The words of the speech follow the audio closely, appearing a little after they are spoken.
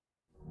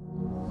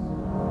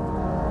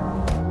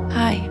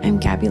I'm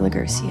Gabby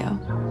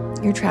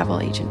Lagercio, your travel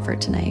agent for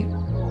tonight.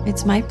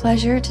 It's my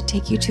pleasure to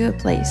take you to a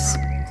place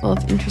full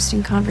of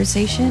interesting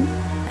conversation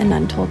and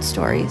untold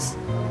stories.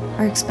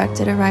 Our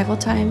expected arrival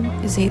time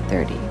is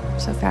 8:30,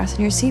 so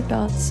fasten your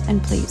seatbelts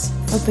and please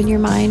open your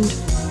mind.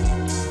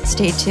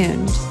 Stay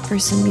tuned for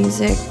some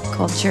music,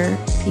 culture,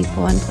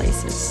 people, and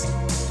places.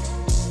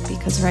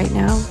 Because right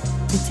now,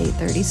 it's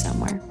 8:30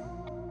 somewhere.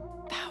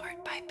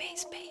 Powered by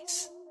Base.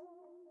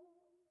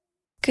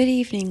 Good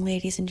evening,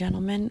 ladies and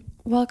gentlemen.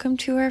 Welcome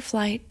to our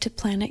flight to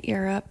Planet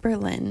Europe,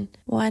 Berlin,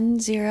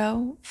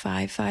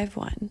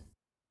 10551.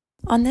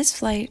 On this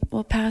flight,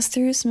 we'll pass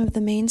through some of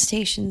the main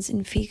stations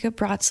in Figa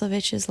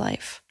Braclowicz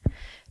life.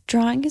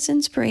 Drawing his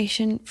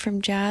inspiration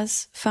from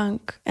jazz,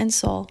 funk, and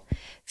soul,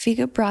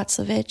 Figa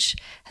Braclowicz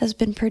has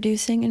been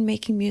producing and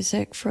making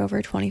music for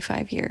over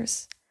 25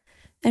 years.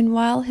 And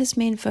while his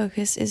main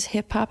focus is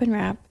hip-hop and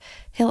rap,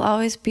 he'll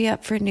always be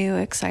up for new,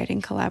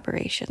 exciting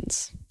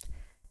collaborations.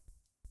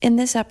 In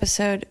this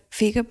episode,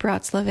 Figa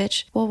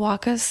Braclowicz will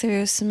walk us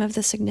through some of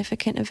the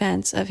significant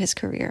events of his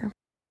career.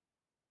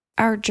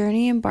 Our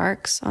journey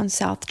embarks on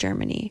South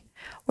Germany,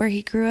 where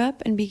he grew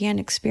up and began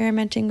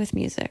experimenting with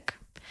music.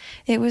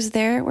 It was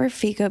there where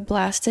Figa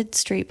blasted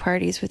street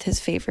parties with his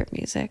favorite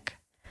music.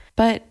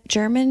 But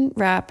German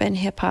rap and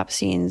hip-hop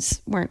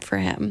scenes weren't for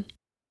him.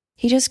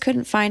 He just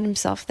couldn't find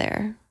himself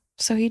there,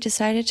 so he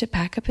decided to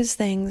pack up his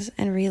things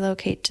and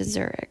relocate to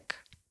Zurich.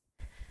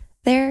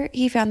 There,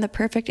 he found the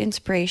perfect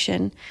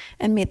inspiration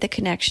and made the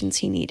connections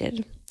he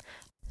needed.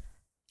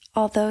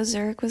 Although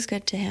Zurich was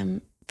good to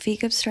him,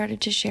 Figa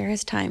started to share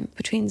his time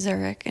between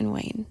Zurich and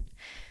Wayne.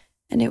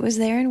 And it was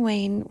there in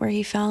Wayne where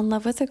he fell in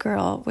love with a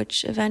girl,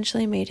 which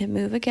eventually made him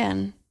move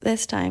again,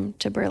 this time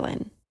to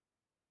Berlin.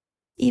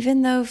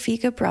 Even though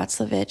Figa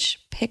Braclowicz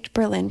picked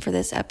Berlin for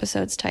this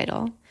episode's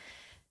title,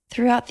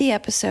 throughout the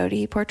episode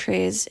he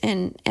portrays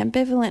an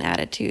ambivalent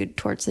attitude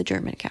towards the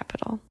German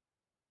capital.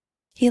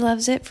 He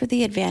loves it for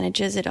the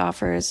advantages it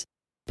offers,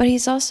 but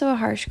he's also a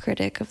harsh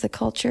critic of the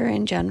culture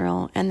in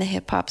general and the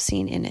hip-hop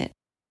scene in it.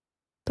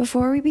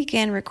 Before we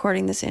began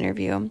recording this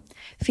interview,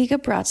 Figa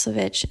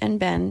Braclowicz and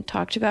Ben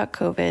talked about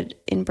COVID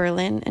in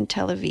Berlin and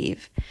Tel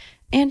Aviv,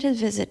 and his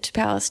visit to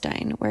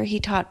Palestine, where he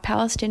taught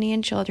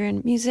Palestinian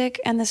children music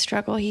and the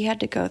struggle he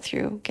had to go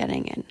through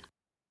getting in.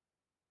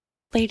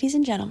 Ladies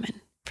and gentlemen,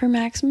 for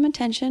maximum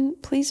attention,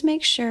 please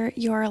make sure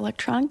your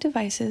electronic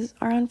devices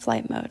are on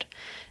flight mode,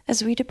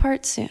 as we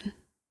depart soon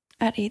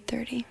at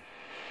 8:30.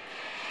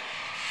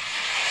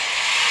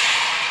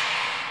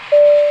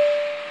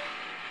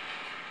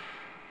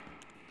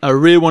 I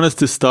really want us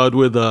to start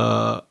with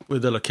the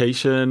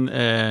location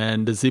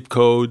and the zip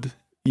code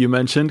you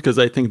mentioned, because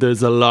I think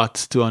there's a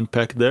lot to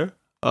unpack there.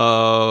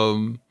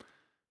 Planet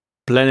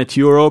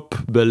Europe,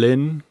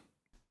 Berlin,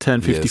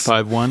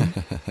 1055-1.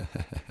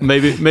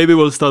 Yes. maybe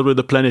we'll start with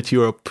the Planet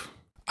Europe.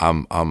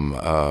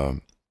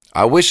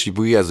 I wish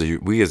we as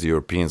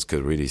Europeans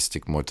could really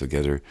stick more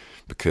together,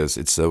 because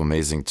it's so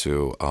amazing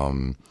to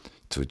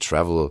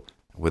travel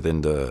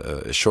within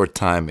a short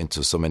time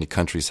into so many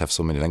countries, have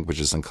so many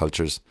languages and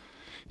cultures.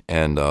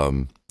 And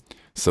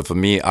so for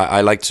me,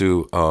 I like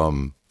to,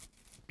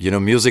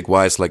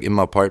 music-wise, like in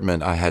my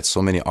apartment, I had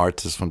so many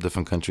artists from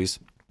different countries.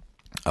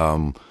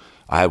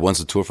 I had once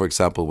a tour, for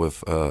example,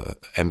 with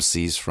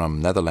MCs from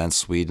Netherlands,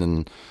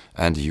 Sweden,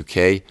 and the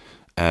UK.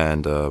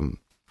 And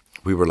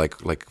we were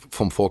like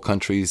from 4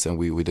 countries, and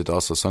we did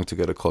also a song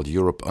together called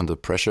Europe Under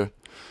Pressure.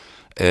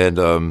 And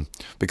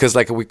because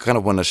we kind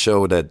of want to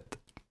show that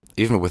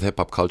even with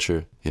hip-hop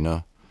culture,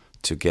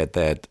 to get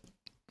that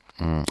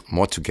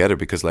more together,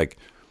 because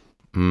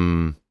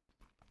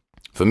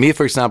for me,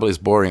 for example, it's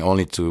boring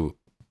only to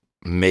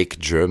make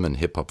German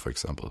hip-hop, for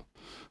example.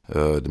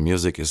 The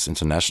music is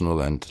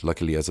international, and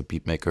luckily as a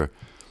beat maker,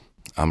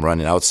 I'm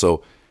running out.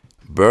 So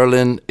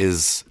Berlin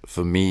is,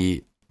 for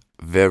me,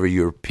 very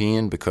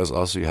European, because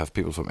also you have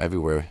people from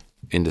everywhere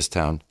in this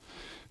town.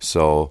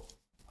 So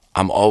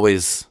I'm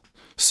always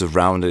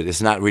surrounded.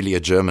 It's not really a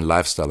German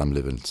lifestyle I'm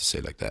living, to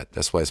say like that.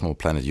 That's why it's more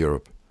Planet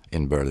Europe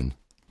in Berlin.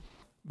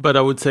 But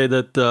I would say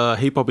that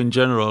hip-hop in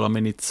general,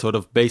 it's sort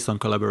of based on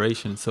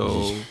collaboration.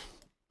 So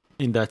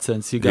in that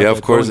sense, you got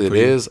of course it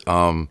is.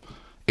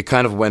 It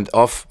kind of went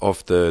off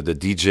of the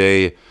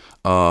DJ,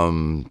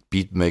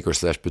 beat maker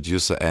 /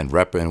 producer and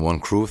rapper in one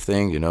crew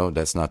thing.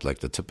 That's not like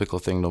the typical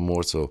thing no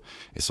more. So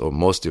it's all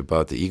mostly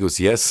about the egos.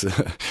 Yes,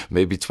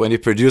 maybe 20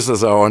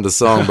 producers are on the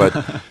song, but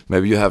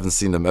maybe you haven't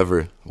seen them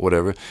ever,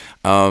 whatever.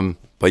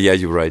 But yeah,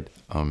 you're right.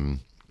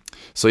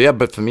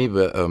 But for me,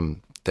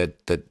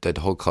 that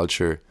whole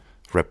culture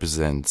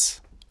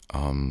represents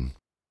how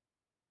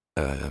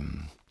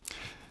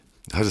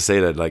to say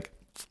that,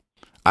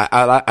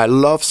 I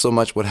love so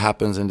much what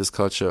happens in this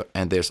culture,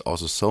 and there's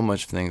also so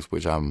much things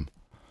which I'm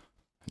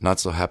not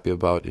so happy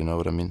about, you know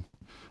what I mean?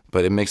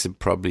 But it makes it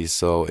probably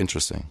so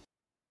interesting.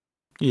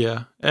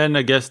 Yeah, and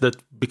I guess that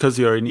because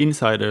you're an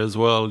insider as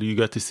well, you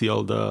get to see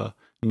all the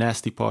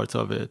nasty parts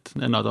of it,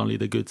 and not only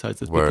the good sides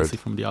that people see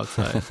from the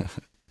outside.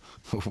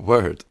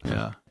 Word.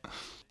 Yeah.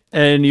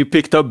 And you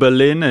picked up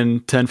Berlin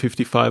and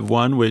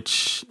 1055-1,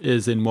 which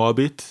is in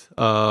Moabit.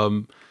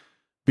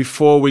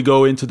 Before we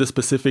go into the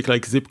specific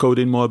like zip code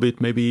in Moabit,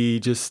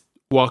 maybe just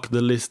walk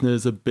the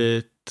listeners a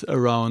bit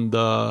around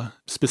the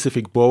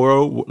specific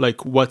borough.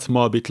 Like, what's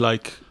Moabit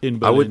like in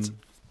Berlin?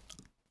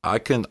 I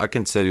can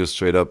tell you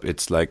straight up,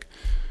 it's like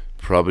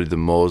probably the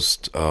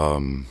most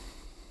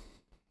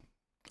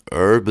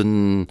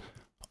urban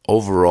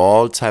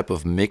overall type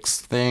of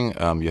mixed thing.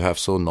 You have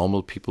so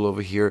normal people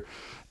over here.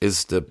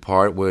 Is the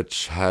part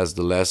which has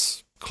the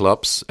less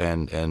clubs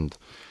and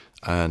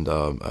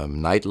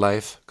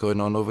nightlife going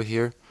on over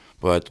here,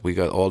 but we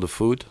got all the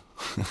food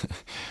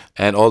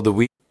and all the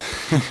weed.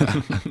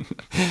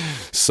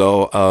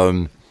 So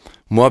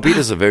Moabit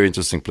is a very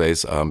interesting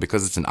place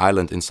because it's an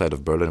island inside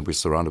of Berlin. We're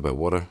surrounded by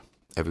water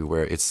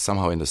everywhere. It's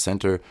somehow in the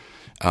center.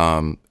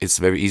 It's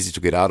very easy to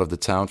get out of the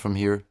town from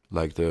here.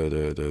 Like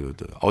the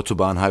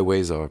Autobahn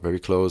highways are very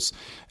close.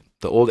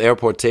 The old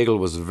airport Tegel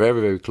was very,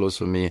 very close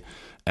for me.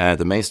 And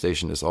the main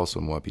station is also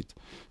Moabit.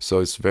 So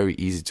it's very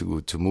easy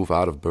to move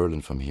out of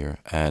Berlin from here.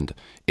 And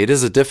it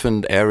is a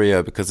different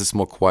area because it's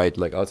more quiet.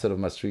 Like outside of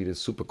my street,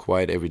 it's super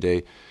quiet every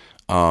day.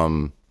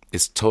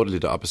 It's totally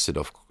the opposite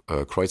of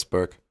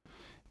Kreuzberg.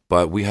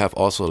 But we have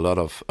also a lot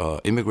of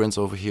immigrants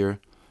over here.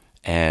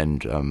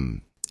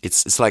 And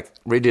it's like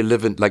really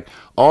living, like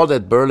all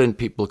that Berlin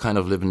people kind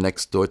of living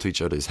next door to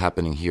each other is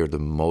happening here the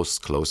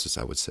most closest,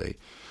 I would say,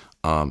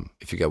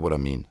 if you get what I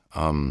mean.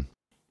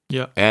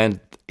 Yeah. And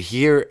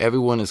here,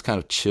 everyone is kind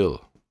of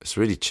chill. It's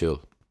really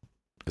chill.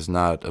 There's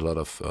not a lot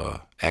of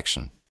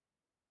action.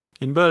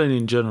 In Berlin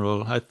in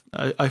general,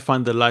 I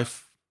find the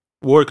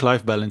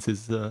work-life balance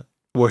is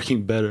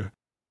working better.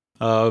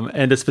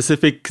 And the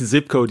specific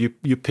zip code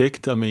you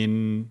picked, I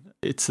mean,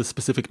 it's a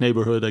specific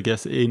neighborhood, I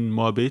guess, in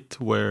Moabit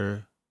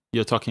where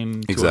you're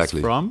talking to us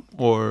from,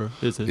 or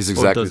is it? It's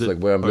exactly it's like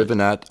where I'm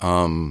living at.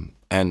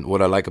 And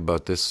what I like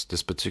about this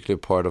particular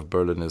part of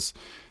Berlin is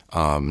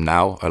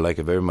now I like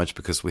it very much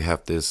because we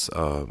have this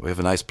we have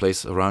a nice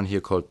place around here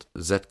called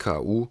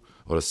ZKU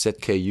or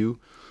ZKU.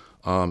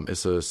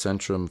 It's a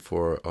centrum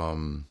for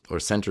or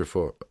center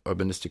for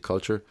urbanistic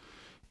culture,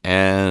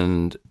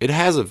 and it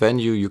has a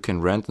venue you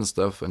can rent and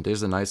stuff. And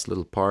there's a nice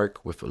little park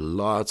with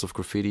lots of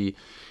graffiti,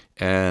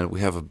 and we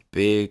have a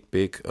big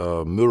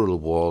mural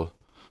wall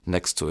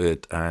next to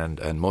it,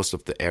 and most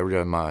of the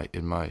area in my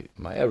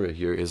area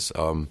here is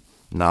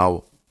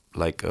now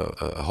like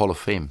a hall of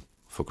fame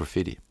for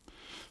graffiti.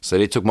 So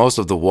they took most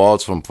of the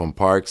walls from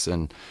parks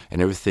and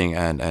everything,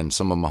 and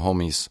some of my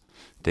homies,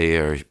 they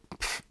are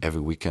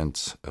every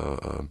weekend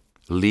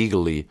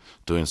legally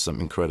doing some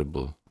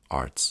incredible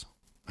arts.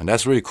 And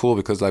that's really cool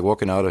because like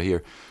walking out of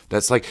here,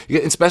 that's like,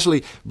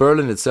 especially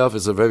Berlin itself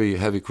is a very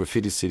heavy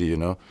graffiti city, you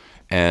know,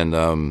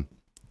 and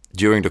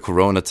during the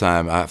Corona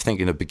time, I think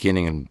in the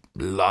beginning, and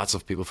lots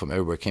of people from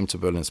everywhere came to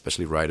Berlin,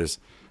 especially writers,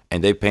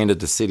 and they painted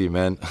the city,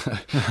 man.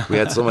 We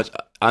had so much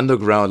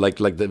underground, like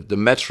the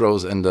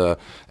metros and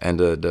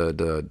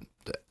the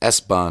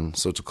S-Bahn,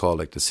 so to call,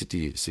 like the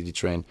city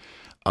train.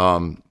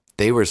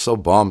 They were so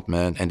bombed,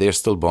 man, and they're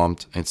still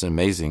bombed. It's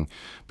amazing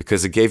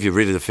because it gave you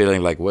really the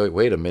feeling like,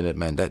 wait a minute,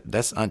 man,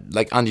 that's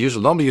like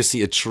unusual. Normally you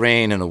see a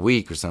train in a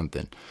week or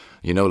something,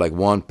 you know, like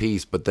one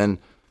piece, but then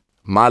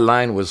my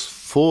line was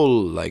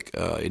full, like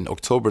in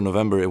October,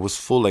 November, it was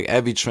full. Like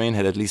every train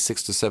had at least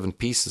 6 to 7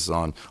 pieces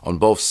on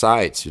both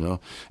sides, you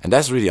know, and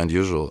that's really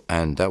unusual.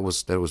 And that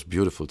was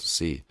beautiful to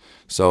see.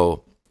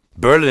 So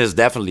Berlin is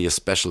definitely a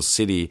special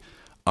city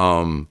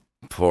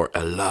for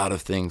a lot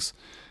of things.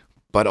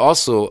 But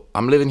also,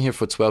 I'm living here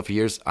for 12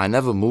 years. I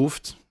never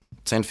moved.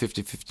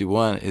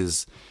 105051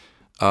 is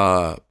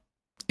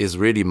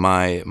really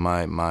my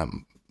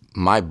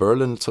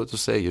Berlin, so to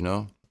say, you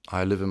know.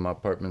 I live in my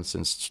apartment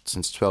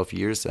since 12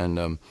 years,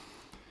 and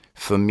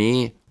for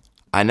me,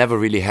 I never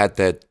really had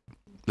that,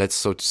 let's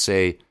so to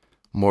say,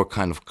 more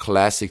kind of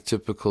classic,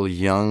 typical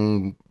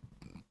young,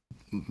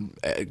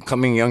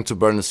 coming young to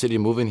Berlin City,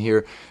 moving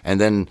here, and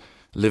then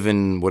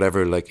living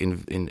whatever, like in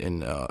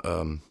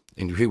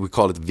here we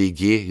call it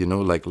WG, you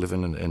know, like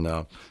living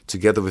in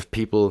together with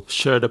people,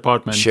 shared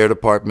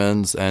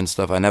apartments and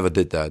stuff. I never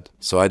did that,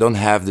 so I don't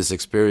have this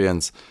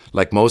experience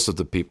like most of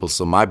the people.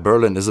 So my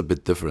Berlin is a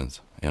bit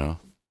different, you know.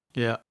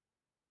 Yeah.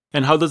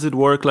 And how does it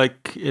work,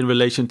 like, in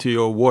relation to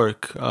your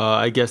work?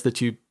 I guess that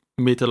you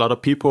meet a lot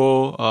of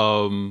people,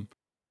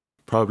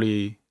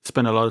 probably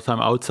spend a lot of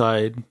time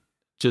outside.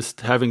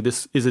 Just having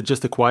this, is it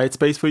just a quiet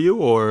space for you,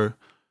 or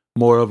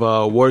more of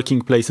a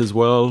working place as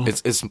well?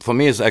 It's for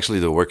me, it's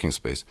actually the working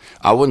space.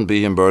 I wouldn't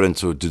be in Berlin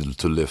to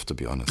live, to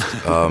be honest.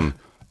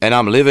 And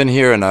I'm living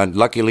here, and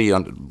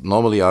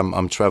normally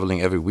I'm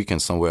traveling every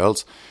weekend somewhere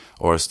else,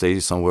 or stay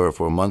somewhere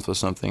for a month or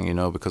something, you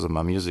know, because of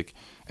my music.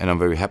 And I'm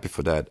very happy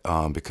for that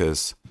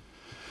because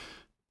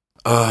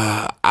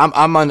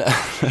I'm on.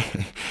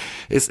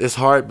 It's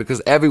hard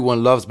because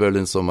everyone loves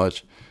Berlin so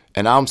much,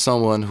 and I'm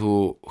someone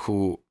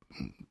who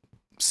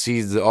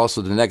sees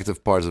also the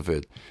negative parts of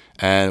it,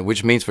 and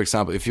which means, for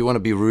example, if you want to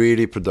be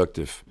really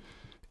productive,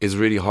 it's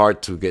really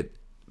hard to get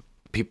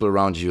people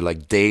around you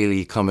like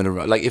daily coming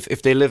around. Like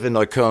if they live in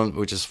Neukölln,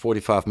 which is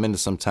 45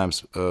 minutes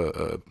sometimes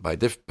by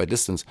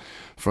distance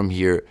from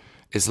here,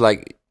 it's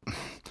like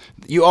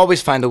you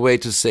always find a way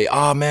to say,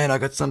 "Oh man, I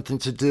got something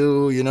to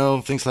do," you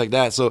know, things like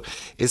that. So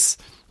it's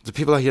the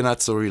people are here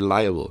not so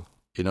reliable,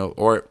 you know,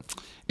 or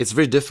it's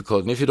very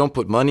difficult. And if you don't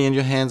put money in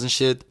your hands and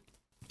shit,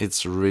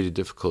 it's really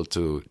difficult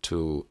to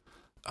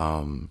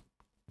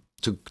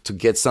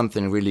get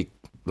something really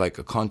like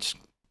a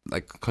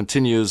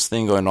continuous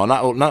thing going on,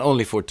 not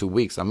only for 2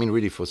 weeks, I mean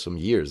really for some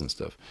years and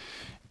stuff.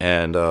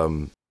 And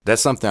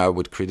that's something I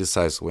would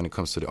criticize when it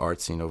comes to the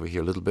art scene over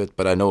here a little bit,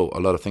 but I know a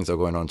lot of things are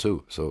going on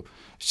too. So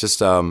it's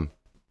just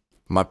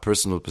my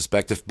personal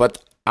perspective.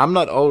 But I'm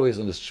not always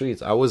on the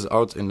streets. I was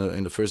out in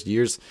the first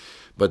years,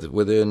 but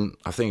within,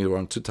 I think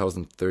around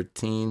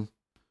 2013,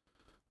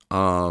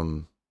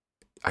 I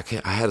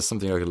had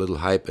something like a little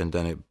hype, and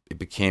then it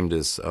became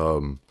this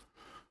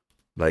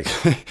like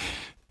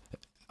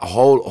a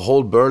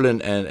whole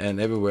Berlin and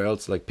everywhere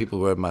else, like people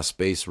were at my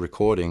space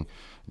recording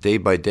day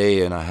by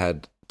day, and I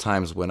had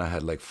times when I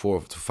had like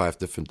 4 to 5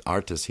 different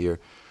artists here,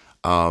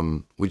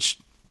 which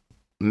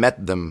met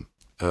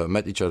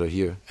each other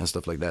here and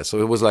stuff like that. So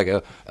it was like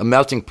a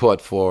melting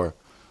pot for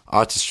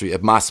artistry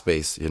at my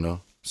space, you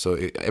know. So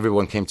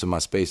everyone came to my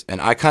space, and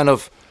I kind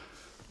of,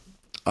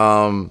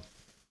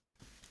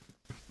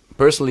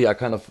 personally, I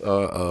kind of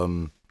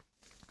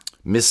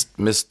missed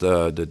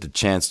the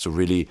chance to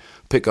really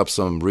pick up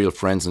some real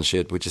friends and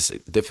shit, which is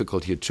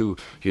difficult here too,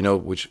 you know,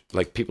 which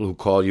like people who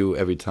call you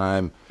every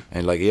time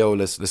and like, yo,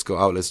 let's go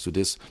out, let's do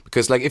this.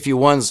 Because like if you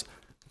once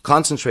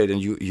concentrate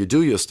and you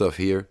do your stuff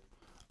here,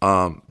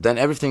 then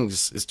everything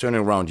is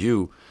turning around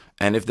you.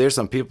 And if there's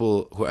some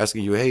people who are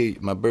asking you, hey,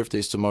 my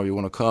birthday's tomorrow, you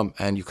want to come?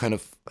 And you kind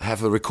of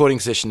have a recording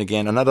session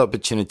again, another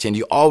opportunity, and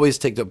you always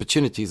take the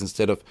opportunities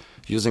instead of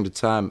using the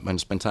time and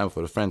spend time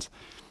for the friends,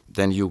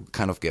 then you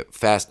kind of get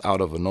fast out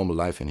of a normal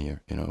life in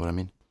here. You know what I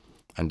mean?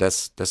 And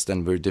that's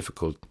then very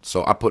difficult.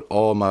 So I put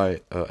all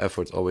my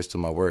efforts always to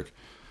my work,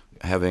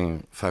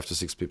 having 5 to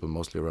 6 people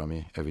mostly around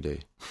me every day.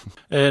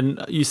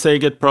 And you say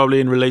it probably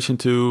in relation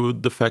to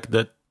the fact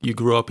that you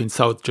grew up in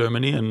South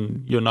Germany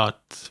and you're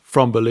not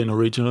from Berlin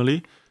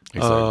originally.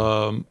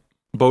 Exactly.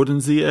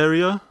 Bodensee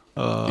area.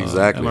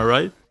 Exactly. Am I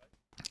right?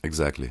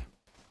 Exactly.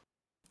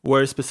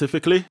 Where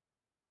specifically?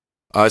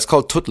 It's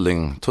called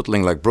Tuttling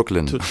like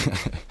Brooklyn.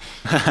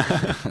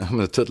 I'm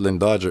a Tuttling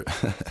Dodger.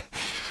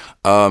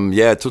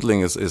 Yeah,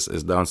 Tuttling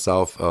is down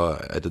south,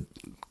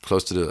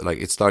 close to the, like,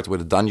 it starts where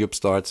the Danube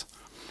starts,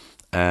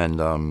 and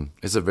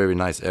it's a very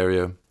nice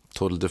area,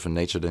 total different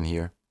nature than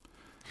here.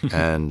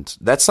 And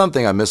that's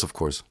something I miss, of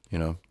course, you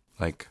know,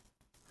 like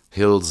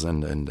hills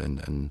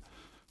and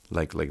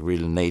like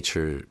real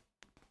nature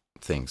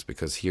things,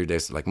 because here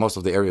there's like most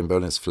of the area in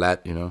Berlin is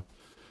flat, you know.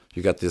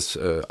 You got this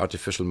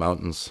artificial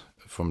mountains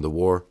from the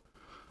war.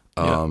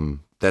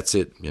 That's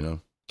it, you know.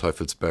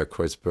 Teufelsberg,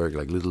 Kreuzberg,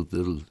 like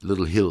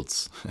little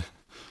hills,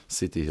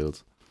 city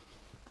hills.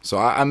 So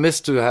I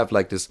miss to have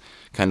like this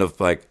kind of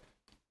like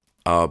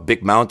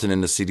big mountain in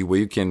the city where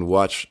you can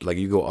watch, like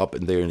you go up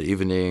in there in the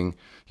evening,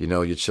 you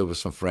know, you chill with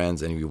some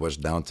friends and you watch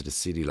down to the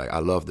city. Like I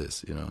love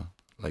this, you know.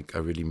 Like I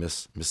really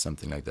miss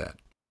something like that.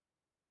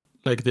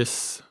 Like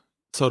this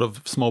sort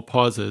of small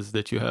pauses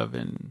that you have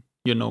in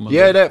your normal.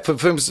 Yeah, that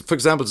for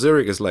example,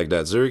 Zurich is like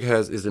that. Zurich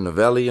is in a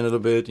valley a little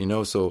bit, you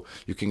know, so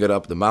you can get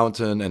up the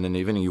mountain and in the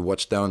evening you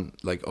watch down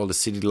like all the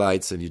city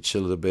lights and you chill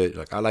a little bit.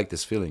 Like I like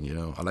this feeling, you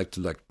know. I like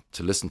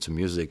to listen to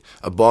music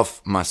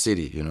above my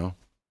city, you know.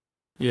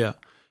 Yeah,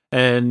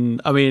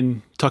 and I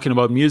mean, talking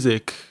about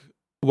music,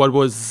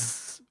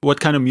 what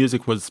kind of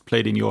music was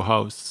played in your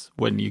house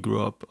when you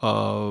grew up?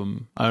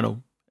 I don't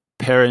know,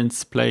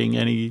 parents playing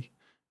any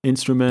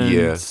instruments?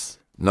 Yes.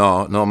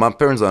 No, my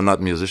parents are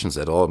not musicians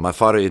at all. My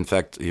father, in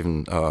fact,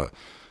 even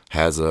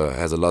has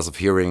a loss of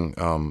hearing.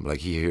 Like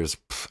he hears,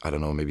 I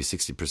don't know, maybe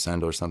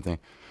 60% or something.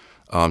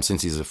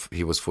 Since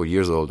he was 4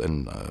 years old,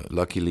 and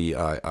luckily,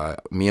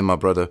 me and my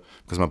brother,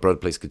 because my brother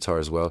plays guitar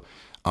as well,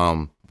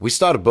 we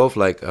started both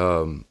like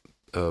how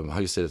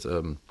you say it,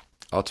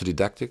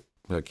 autodidactic,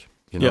 like,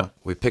 you know,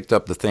 we picked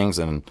up the things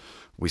and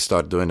we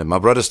started doing it. My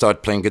brother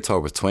started playing guitar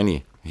with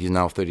 20. He's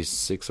now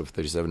 36 or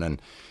 37,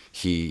 and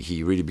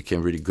he really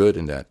became really good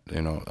in that,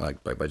 you know,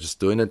 like by just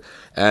doing it.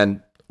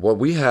 And what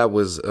we had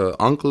was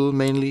uncle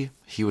mainly.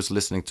 He was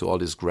listening to all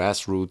this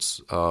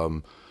grassroots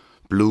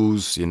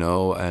blues, you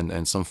know,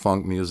 and some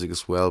funk music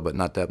as well, but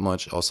not that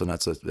much. Also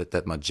not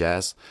that much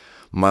jazz.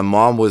 My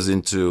mom was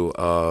into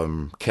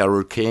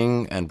Carole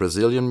King and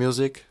Brazilian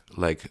music,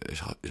 like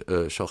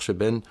Jorge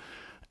Ben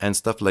and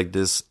stuff like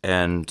this.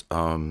 And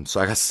so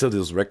I got still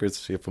those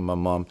records here from my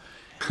mom.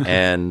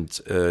 And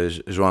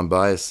João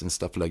Baez and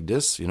stuff like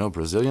this, you know,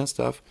 Brazilian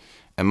stuff.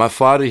 And my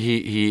father,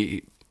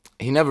 he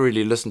never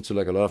really listened to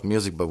like a lot of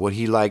music, but what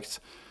he liked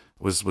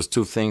was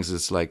 2 things.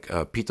 It's like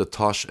Peter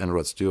Tosh and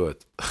Rod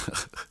Stewart.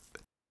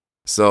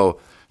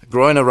 So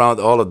growing around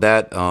all of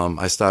that,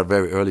 I started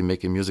very early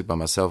making music by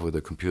myself with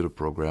a computer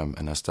program,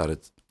 and I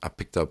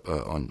picked up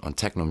on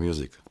techno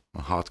music,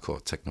 on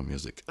hardcore techno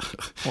music.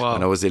 Wow.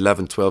 When I was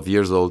 11, 12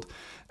 years old.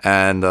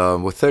 And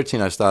with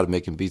 13, I started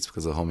making beats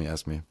because a homie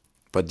asked me.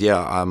 But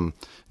yeah,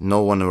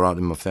 no one around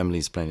in my family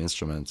is playing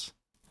instruments.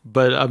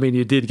 But I mean,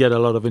 you did get a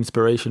lot of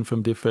inspiration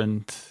from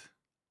different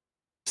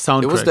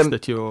soundtracks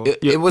that your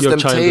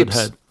childhood tapes.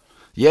 had.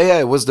 Yeah,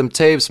 it was them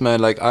tapes, man.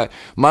 Like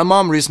my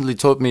mom recently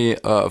told me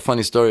a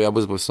funny story. I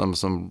was with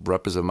some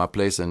rappers at my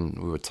place,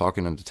 and we were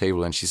talking on the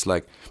table, and she's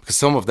like, because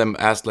some of them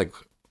asked like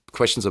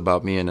questions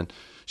about me, and then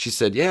she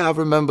said, "Yeah, I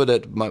remember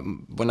that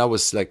when I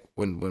was like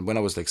when I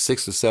was like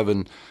 6 or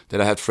 7,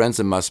 that I had friends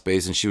in my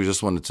space, and she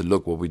just wanted to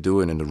look what we're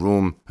doing in the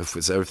room, if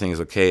everything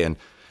is okay."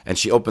 And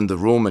she opened the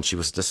room, and she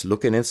was just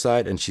looking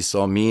inside, and she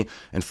saw me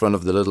in front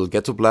of the little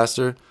ghetto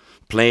blaster,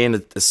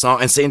 playing a song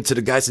and saying to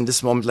the guys in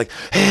this moment, like,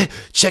 "Hey,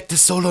 check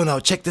this solo now,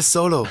 check this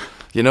solo."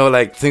 You know,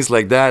 like things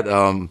like that.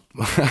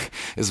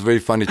 It's very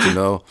funny to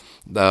know.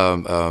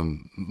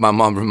 My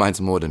mom reminds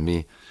more than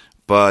me,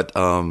 but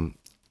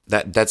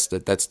that's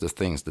the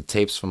things. The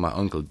tapes from my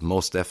uncle,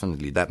 most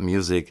definitely. That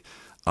music,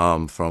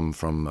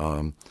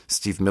 from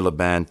Steve Miller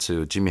Band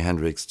to Jimi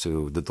Hendrix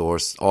to The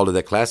Doors, all of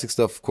that classic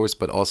stuff, of course,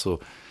 but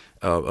also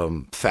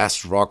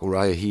fast rock,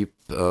 Uriah Heep,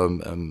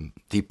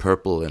 Deep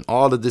Purple, and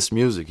all of this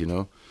music, you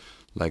know.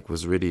 Like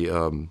was really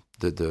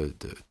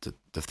the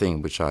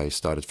thing which I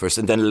started first,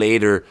 and then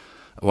later,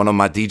 one of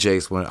my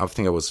DJs, when I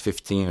think I was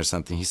 15 or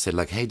something, he said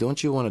like, "Hey,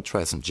 don't you want to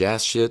try some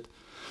jazz shit?"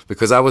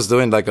 Because I was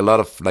doing like a lot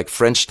of like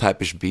French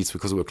type-ish beats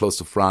because we were close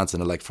to France,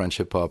 and I like French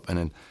hip hop, and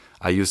then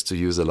I used to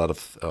use a lot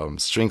of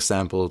string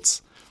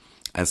samples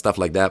and stuff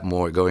like that,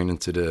 more going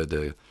into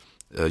the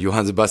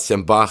Johann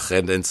Sebastian Bach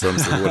and some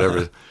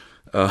whatever.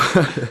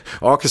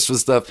 Orchestra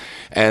stuff,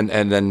 and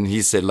then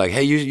he said like,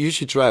 "Hey, you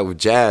should try it with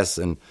jazz,"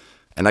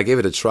 and I gave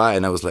it a try,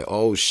 and I was like,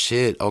 "Oh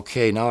shit,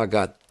 okay, now I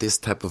got this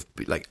type of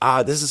like,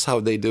 this is how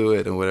they do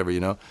it," and whatever, you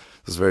know.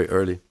 It was very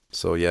early,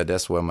 so yeah,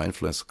 that's where my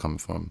influence is coming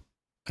from,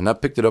 and I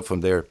picked it up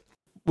from there.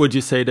 Would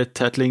you say that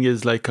Tattling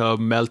is like a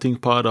melting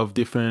pot of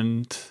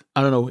different,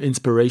 I don't know,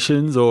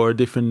 inspirations or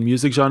different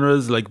music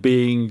genres, like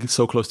being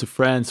so close to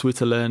France,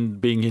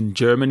 Switzerland, being in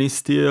Germany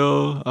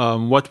still?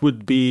 What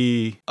would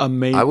be a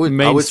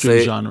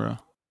mainstream genre?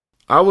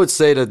 I would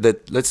say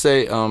that let's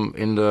say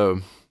in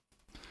the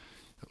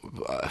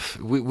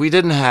we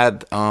didn't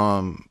had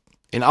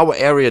in our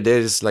area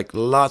there's like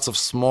lots of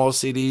small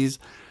cities,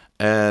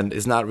 and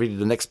it's not really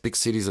the next big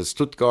cities are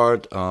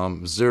Stuttgart,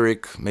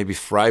 Zurich, maybe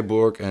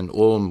Freiburg and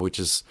Ulm, which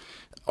is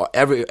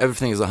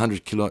everything is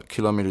 100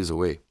 kilometers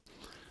away.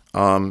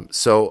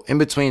 So in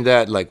between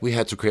that, like we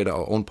had to create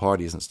our own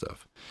parties and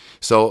stuff.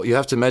 So you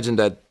have to imagine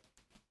that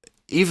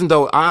even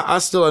though I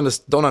still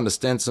don't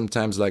understand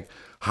sometimes like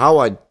how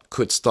I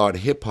could start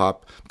hip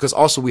hop, because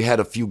also we had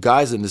a few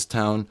guys in this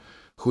town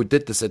who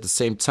did this at the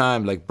same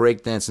time, like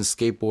breakdancing,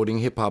 skateboarding,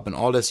 hip hop, and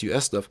all this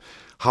US stuff.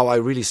 How I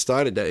really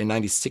started that in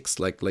 '96,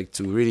 like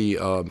to really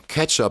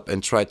catch up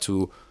and try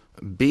to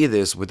be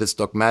this with this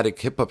dogmatic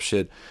hip hop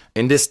shit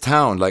in this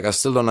town. Like I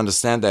still don't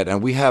understand that,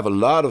 and we have a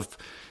lot of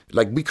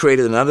like we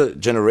created another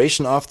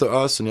generation after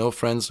us, and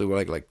friends who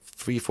were like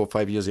 3, 4,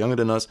 5 years younger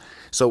than us.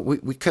 So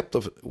we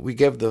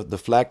gave the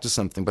flag to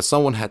something, but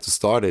someone had to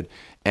start it,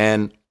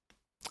 and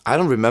I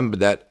don't remember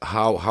that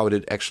how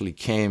it actually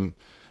came.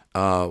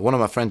 One of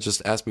my friends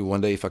just asked me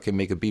one day if I could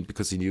make a beat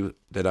because he knew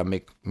that I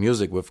make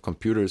music with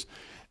computers,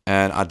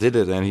 and I did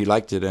it, and he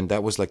liked it, and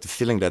that was like the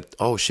feeling that,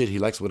 oh shit, he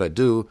likes what I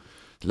do.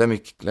 Let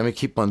me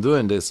keep on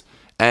doing this.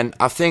 And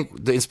I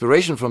think the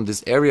inspiration from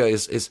this area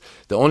is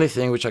the only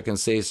thing which I can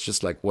say is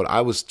just like what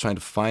I was trying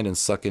to find and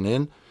sucking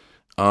in.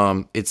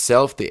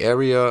 Itself, the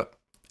area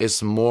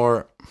is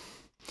more.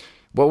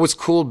 What was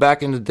cool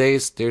back in the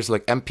days, there's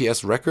like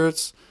MPS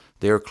Records.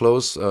 They are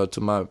close to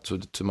my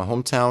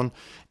hometown,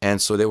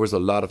 and so there was a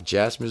lot of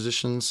jazz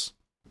musicians.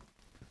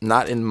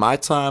 Not in my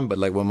time, but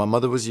like when my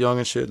mother was young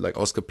and shit, like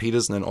Oscar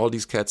Peterson and all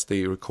these cats,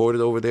 they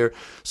recorded over there.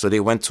 So they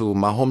went to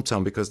my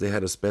hometown because they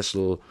had a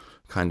special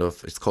kind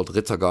of, it's called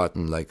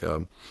Rittergarten, like,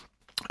 and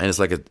it's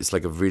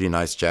like a really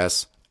nice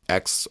jazz,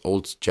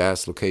 old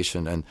jazz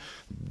location, and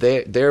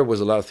there was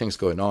a lot of things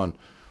going on,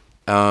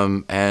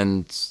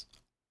 and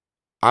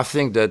I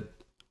think that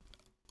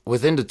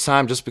within the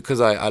time, just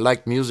because I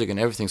liked music and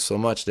everything so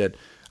much that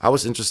I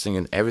was interested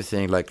in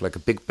everything, like a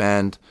big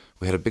band.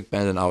 We had a big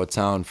band in our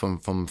town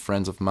from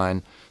friends of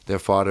mine. Their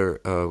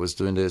father was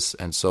doing this,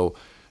 and so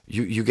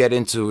you get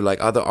into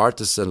like other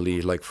artists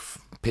suddenly, like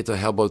Peter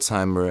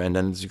Herbolzheimer, and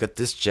then you got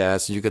this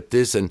jazz, and you got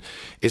this, and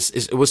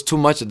it was too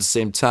much at the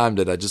same time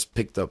that I just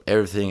picked up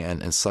everything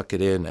and sucked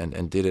it in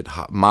and did it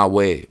my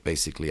way,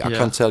 basically. Yeah. I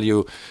can't tell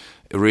you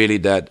really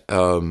that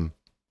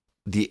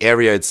the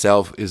area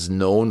itself is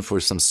known for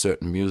some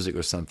certain music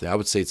or something. I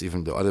would say it's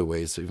even the other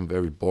way. It's even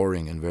very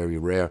boring and very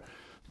rare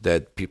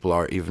that people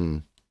are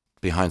even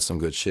behind some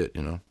good shit,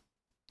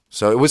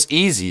 So it was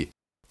easy.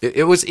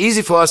 It was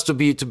easy for us to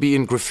be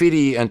in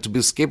graffiti and to be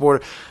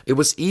skateboarder. It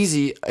was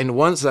easy in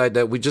one side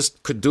that we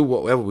just could do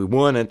whatever we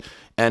wanted,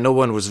 and no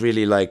one was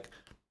really like,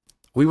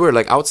 we were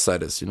like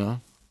outsiders,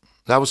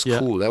 That was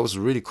cool. That was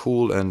really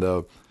cool, and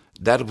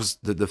that was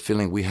the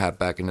feeling we had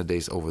back in the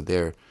days over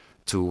there.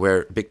 to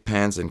wear big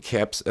pants and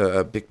caps,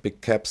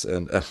 big caps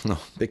and no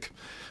big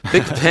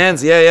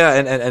pants, yeah,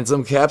 and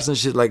some caps and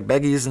shit, like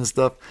baggies and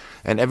stuff.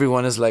 And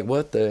everyone is like,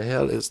 what the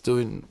hell is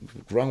doing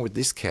wrong with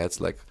these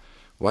cats? Like,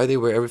 why they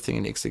wear everything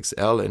in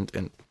XXL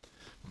and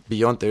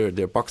beyond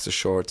their boxer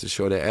shorts to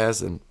show their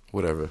ass and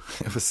whatever.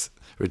 It was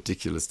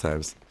ridiculous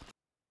times.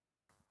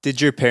 Did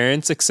your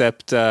parents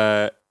accept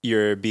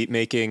your beat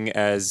making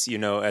as, you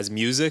know, as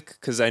music?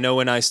 Because I know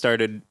when I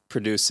started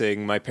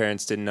producing, my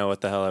parents didn't know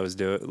what the hell I was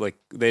doing. Like,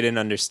 they didn't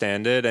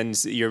understand it.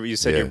 And you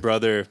said your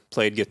brother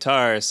played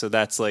guitar, so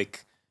that's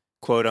like,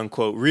 quote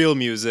unquote, real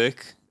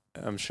music.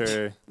 I'm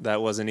sure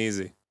that wasn't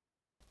easy.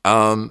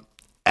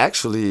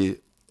 Actually,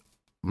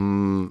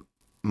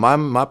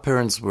 my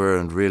parents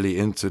weren't really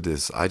into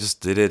this. I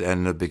just did it, and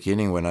in the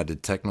beginning when I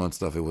did techno and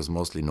stuff, it was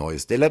mostly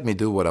noise. They let me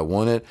do what I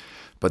wanted,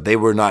 but they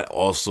were not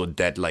also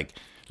that like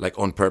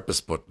on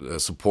purpose, but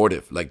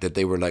supportive. Like that,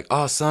 they were like,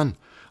 "Oh, son,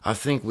 I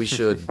think we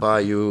should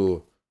buy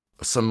you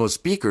some more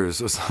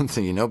speakers or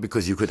something, you know,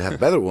 because you could have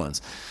better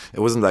ones." It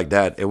wasn't like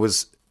that. It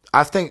was,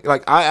 I think,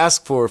 like I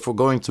asked for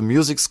going to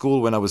music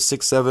school when I was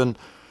 6, 7.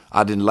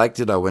 I didn't like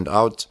it. I went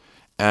out.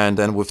 And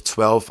then with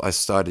 12, I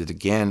started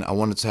again. I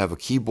wanted to have a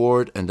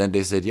keyboard. And then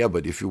they said, yeah,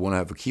 but if you want to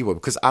have a keyboard,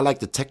 because I like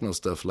the techno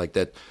stuff, like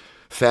that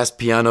fast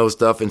piano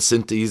stuff and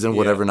synthes and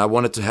whatever. And I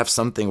wanted to have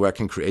something where I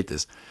can create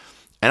this.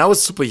 And I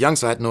was super young,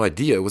 so I had no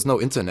idea. It was no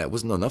internet. It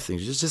was no nothing.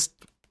 You just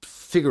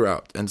figure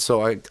out. And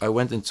so I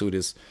went into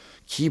this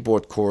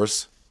keyboard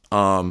course.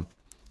 And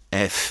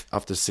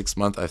after 6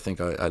 months, I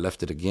think I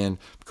left it again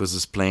because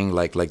it's playing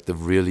like the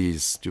really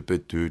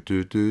stupid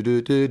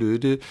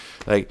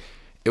like.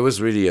 It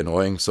was really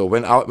annoying. So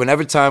when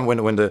every time when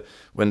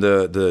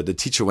the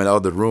teacher went out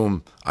of the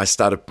room, I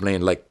started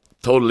playing like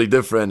totally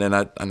different, and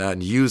I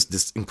used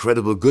this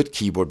incredible good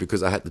keyboard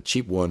because I had the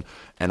cheap one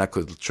and I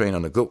could train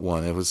on a good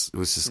one. It was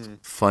just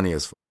funny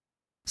as fuck.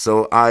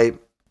 So I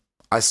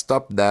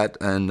stopped that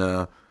and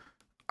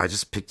I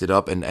just picked it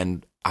up,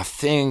 and I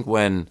think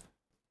when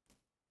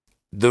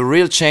the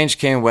real change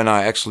came when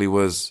I actually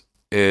was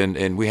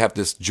in we have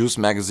this Juice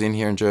magazine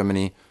here in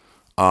Germany.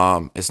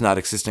 It's not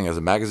existing as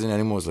a magazine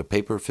anymore. It's a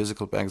paper,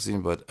 physical magazine.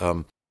 But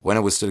when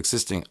it was still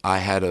existing, I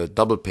had a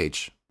double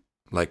page.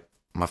 Like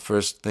my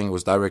first thing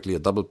was directly a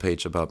double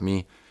page about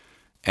me,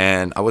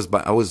 and I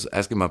was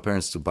asking my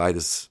parents to buy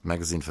this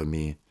magazine for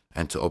me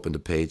and to open the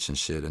page and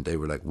shit. And they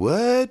were like,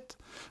 "What?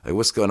 Like,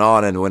 what's going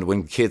on?" And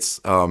when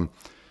kids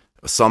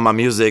saw my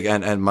music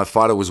and my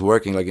father was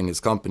working like in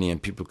his company,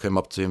 and people came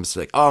up to him and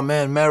said, like, "Oh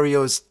man,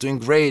 Mario is doing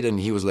great," and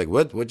he was like,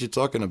 "What you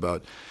talking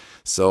about?"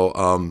 So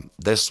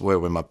that's where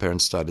when my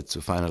parents started to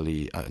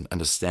finally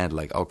understand,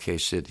 like, okay,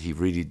 shit, he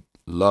really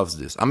loves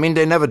this. I mean,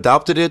 they never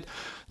doubted it.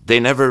 They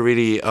never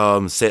really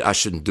said I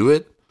shouldn't do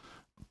it.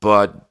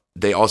 But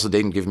they also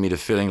didn't give me the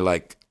feeling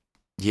like,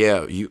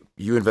 yeah,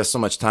 you invest so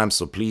much time,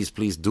 so please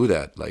do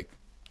that. Like,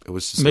 it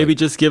was just maybe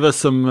just give us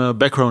some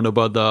background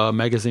about the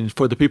magazine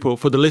for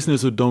the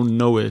listeners who don't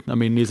know it. I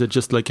mean, is it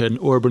just like an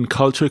urban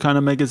culture kind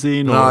of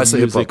magazine? No, or it's a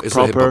hip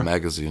hop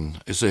magazine.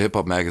 It's a hip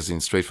hop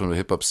magazine straight from the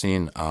hip hop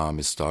scene.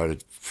 It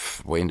started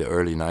way in the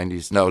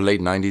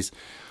late 90s.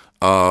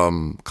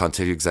 Can't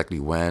tell you exactly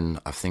when.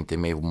 I think they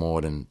made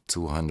more than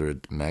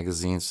 200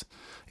 magazines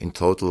in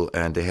total,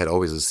 and they had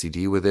always a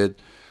CD with it.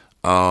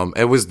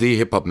 It was the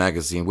hip hop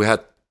magazine. We had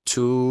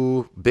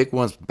 2 big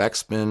ones.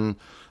 Backspin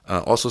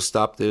also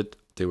stopped it.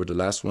 They were the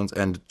last ones,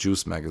 and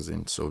Juice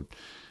magazine. So,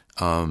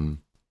 and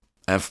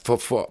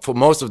for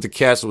most of the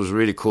cats, it was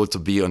really cool to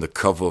be on the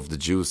cover of the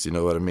Juice. You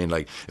know what I mean?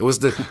 Like, it was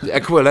the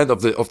equivalent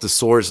of the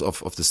source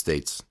of the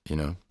States. You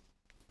know,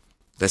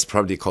 that's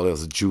probably called it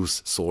as a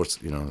Juice source.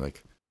 You know,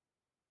 like.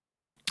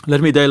 Let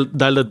me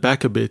dial it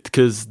back a bit,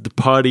 because the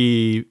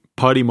party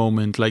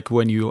moment, like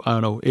when you, I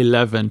don't know,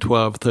 11,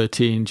 12,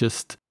 13,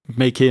 just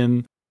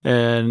making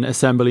and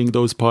assembling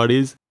those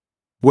parties.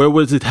 Where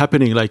was it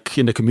happening? Like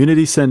in the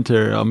community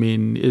center? I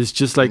mean, it's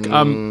just like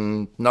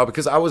no,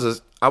 because I was a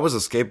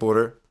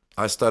skateboarder.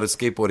 I started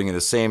skateboarding in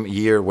the same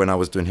year when I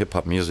was doing hip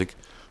hop music,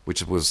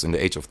 which was in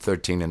the age of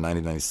 13 in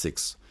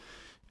 1996.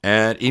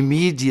 And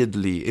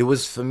immediately, it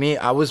was for me.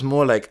 I was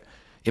more like,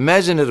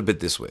 imagine it a bit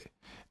this way.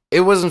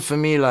 It wasn't for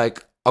me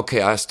like,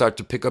 okay, I start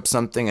to pick up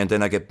something and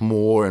then I get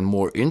more and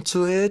more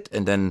into it,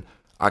 and then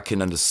I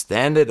can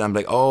understand it. I'm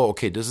like, oh,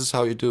 okay, this is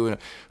how you do it.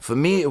 For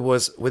me, it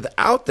was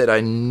without that, I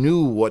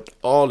knew what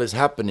all is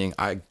happening.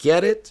 I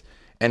get it,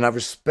 and I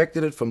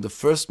respected it from the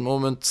first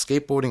moment,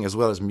 skateboarding as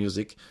well as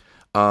music,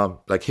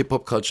 like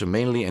hip-hop culture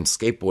mainly, and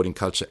skateboarding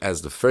culture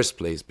as the first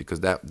place,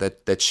 because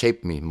that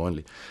shaped me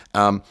mainly.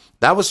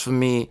 That was for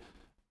me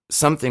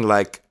something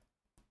like,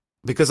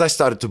 because I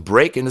started to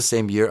break in the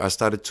same year, I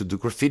started to do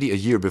graffiti a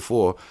year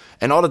before,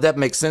 and all of that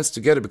makes sense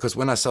together, because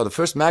when I saw the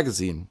first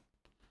magazine,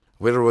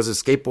 whether it was a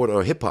skateboard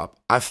or hip hop,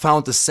 I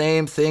found the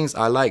same things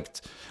I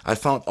liked. I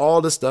found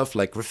all the stuff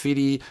like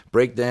graffiti,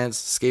 breakdance,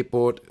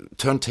 skateboard,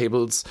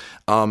 turntables,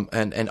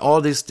 and all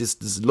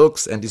these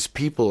looks and these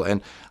people.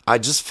 And I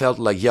just felt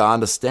like, yeah, I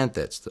understand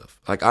that stuff.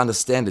 Like, I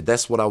understand it.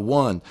 That's what I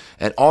want.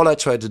 And all I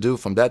tried to do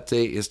from that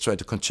day is try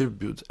to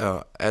contribute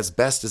as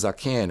best as I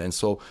can. And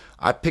so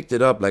I picked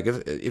it up. Like,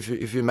 if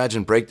you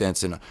imagine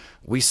breakdancing,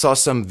 we saw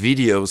some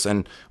videos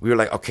and we were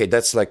like, okay,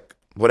 that's like,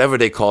 whatever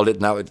they called it,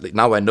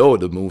 now I know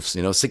the moves,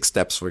 6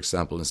 steps, for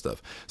example, and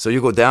stuff. So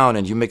you go down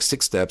and you make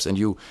 6 steps and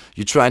you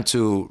try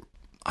to,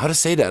 how to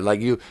say that?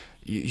 Like you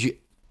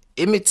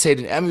imitate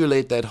and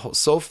emulate that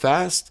so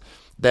fast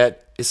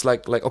that it's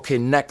like okay,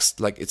 next,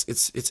 like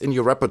it's in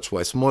your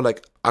repertoire. It's more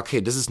like, okay,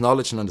 this is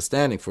knowledge and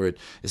understanding for it.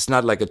 It's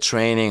not like a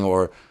training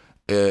or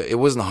it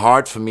wasn't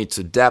hard for me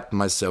to adapt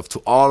myself to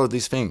all of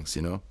these things.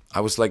 I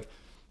was like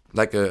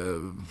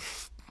a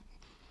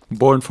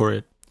born for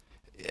it.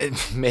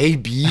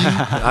 Maybe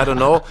I don't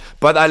know,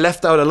 but I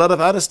left out a lot of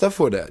other stuff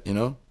for that,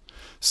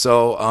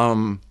 So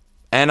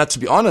and to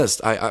be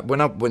honest,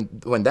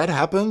 when that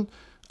happened,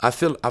 I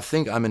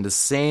think I'm in the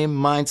same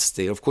mind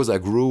state. Of course, I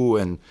grew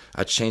and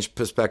I changed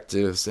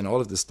perspectives and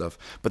all of this stuff,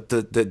 but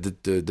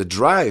the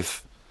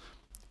drive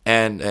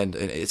and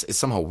it's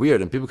somehow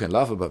weird and people can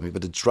laugh about me,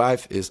 but the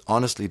drive is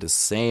honestly the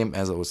same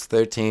as I was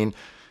 13,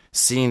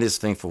 seeing this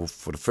thing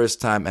for the first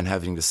time and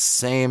having the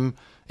same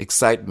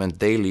excitement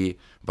daily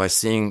by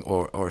seeing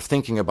or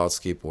thinking about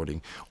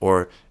skateboarding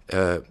or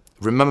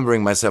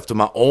remembering myself to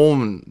my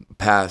own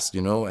past,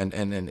 and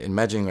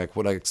imagining like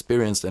what I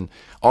experienced and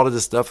all of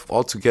this stuff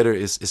all together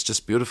is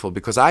just beautiful,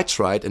 because I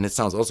tried, and it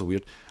sounds also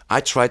weird, I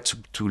tried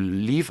to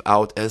leave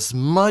out as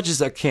much as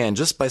I can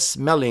just by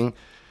smelling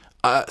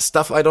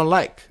stuff I don't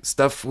like,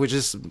 stuff which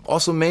is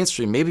also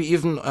mainstream, maybe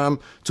even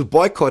to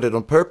boycott it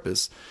on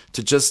purpose,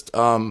 to just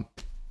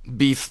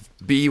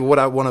be what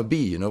I want to be,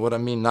 you know what I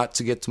mean? Not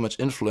to get too much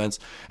influence.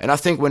 And I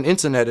think when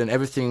internet and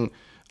everything,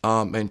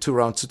 and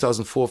around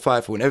 2004,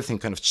 2005, when everything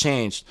kind of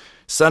changed,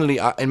 suddenly,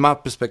 in my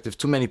perspective,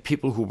 too many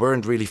people who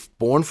weren't really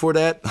born for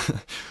that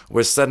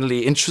were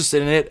suddenly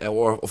interested in it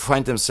or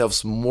find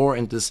themselves more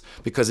in this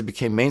because it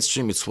became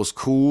mainstream. It was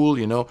cool,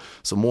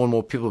 So more and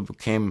more people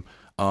became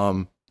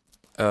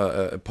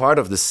a part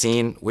of the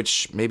scene,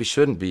 which maybe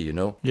shouldn't be,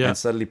 Yeah. And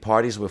suddenly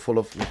parties were full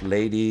of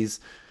ladies.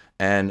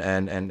 And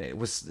it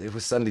was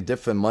suddenly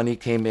different. Money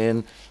came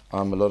in,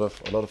 a lot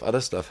of other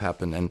stuff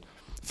happened, and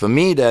for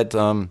me that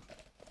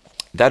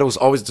was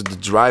always the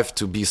drive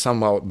to be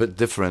somehow a bit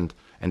different,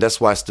 and that's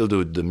why I still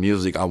do the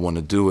music I want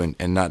to do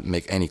and not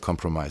make any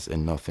compromise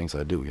in the things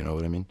I do. You know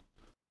what I mean?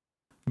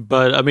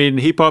 But I mean,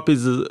 hip hop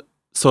is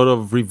sort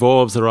of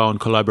revolves around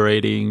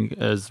collaborating,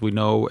 as we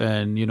know,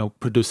 and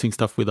producing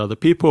stuff with other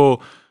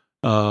people,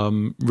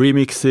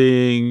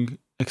 remixing,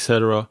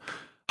 etc.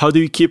 How do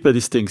you keep a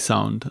distinct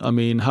sound? I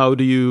mean, how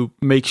do you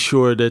make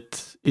sure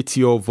that it's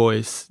your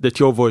voice, that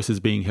your voice is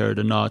being heard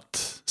and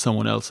not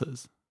someone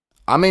else's?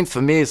 I mean,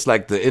 for me, it's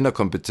like the inner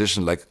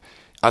competition. Like,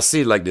 I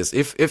see it like this.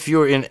 If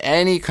you're in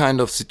any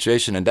kind of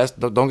situation, and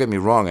don't get me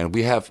wrong, and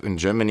we have in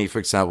Germany, for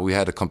example, we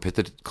had a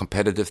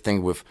competitive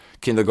thing with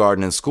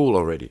kindergarten and school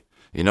already,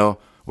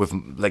 with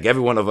like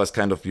every one of us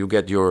kind of, you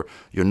get your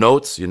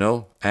notes,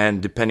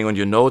 and depending on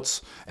your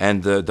notes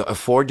and the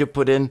effort you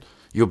put in,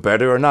 you're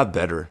better or not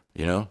better,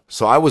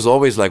 So I was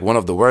always like one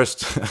of the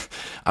worst.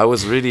 I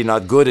was really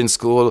not good in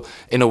school.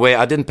 In a way,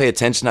 I didn't pay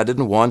attention. I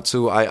didn't want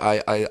to.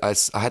 I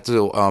had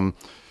to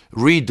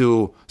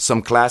redo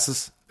some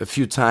classes a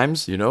few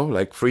times,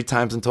 like 3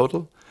 times in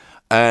total.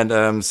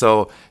 And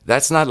so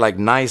that's not like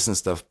nice and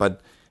stuff.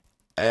 But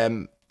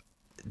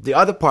the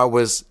other part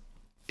was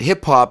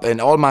hip hop,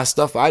 and all my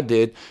stuff I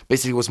did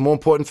basically was more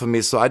important for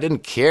me. So I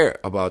didn't care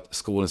about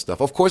school and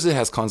stuff. Of course, it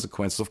has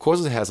consequences. Of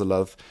course, it has a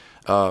lot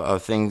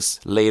of things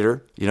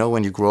later,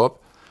 when you grow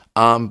up.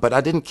 But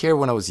I didn't care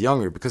when I was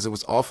younger because it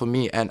was all for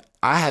me, and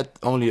I had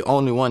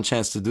only one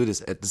chance to do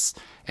this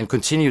and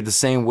continue the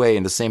same way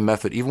and the same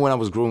method, even when I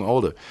was growing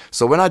older.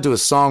 So when I do a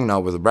song now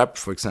with a rapper,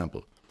 for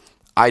example,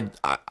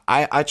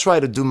 I try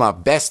to do my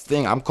best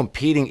thing. I'm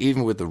competing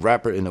even with the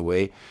rapper in a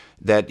way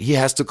that he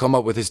has to come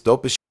up with his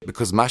dopest shit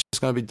because my shit is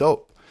gonna be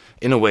dope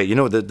in a way,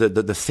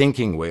 the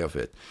thinking way of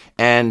it,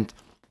 and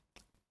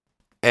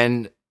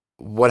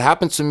what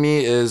happened to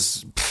me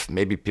is,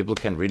 maybe people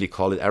can really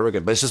call it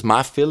arrogant, but it's just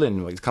my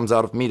feeling. It comes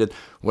out of me that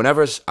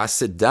whenever I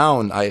sit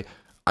down, I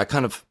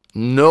kind of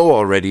know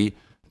already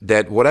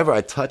that whatever I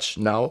touch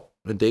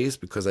nowadays,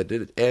 because I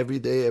did it every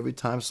day, every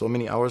time, so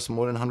many hours,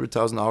 more than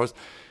 100,000 hours,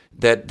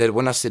 that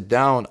when I sit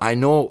down, I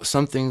know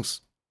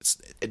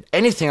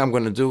anything I'm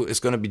going to do is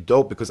going to be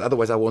dope, because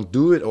otherwise I won't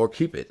do it or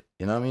keep it.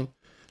 You know what I mean?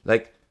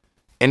 Like,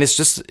 and it's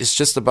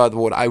just about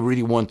what I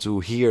really want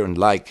to hear and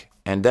like.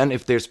 And then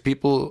if there's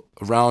people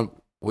around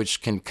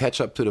which can catch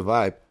up to the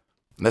vibe,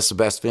 that's the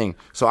best thing.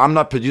 So I'm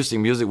not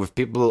producing music with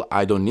people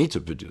I don't need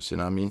to produce, you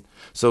know what I mean?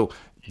 So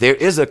there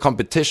is a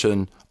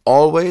competition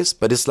always,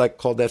 but it's like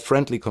called that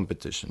friendly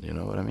competition, you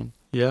know what I mean?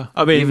 Yeah,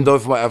 I mean, even though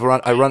if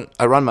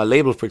I run my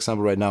label, for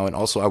example, right now, and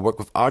also I work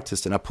with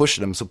artists and I push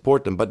them,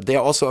 support them, but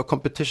they're also a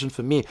competition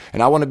for me,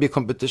 and I want to be a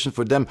competition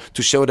for them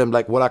to show them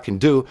like what I can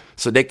do,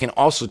 so they can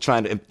also try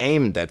to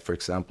aim that, for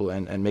example,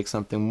 and make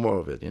something more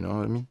of it. You know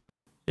what I mean?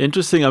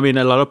 interesting. I mean,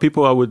 a lot of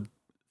people, I would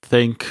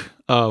think,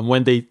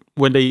 when they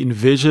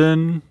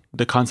envision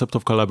the concept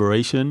of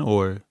collaboration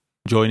or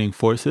joining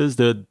forces,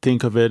 they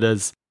think of it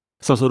as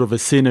some sort of a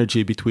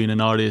synergy between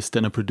an artist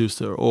and a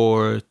producer,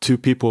 or two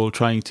people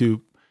trying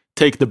to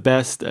take the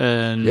best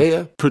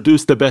and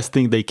produce the best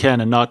thing they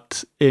can, and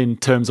not in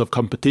terms of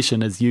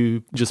competition as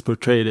you just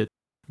portrayed it.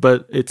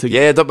 But it's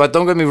but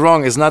don't get me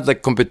wrong, it's not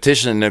like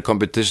competition in a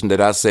competition that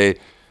I say,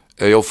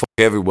 yo, fuck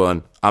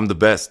everyone, I'm the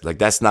best. Like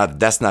that's not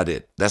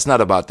it. That's not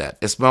about that.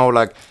 It's more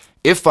like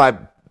if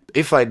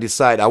I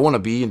decide I want to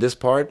be in this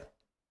part,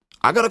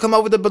 I gotta come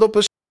up with the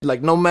dopest shit.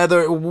 Like no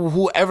matter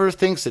whoever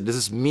thinks it, this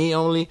is me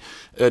only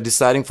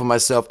deciding for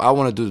myself. I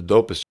want to do the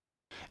dopest shit.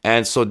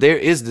 And so there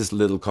is this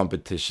little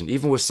competition,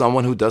 even with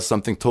someone who does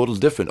something totally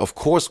different. Of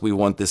course, we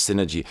want this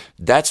synergy.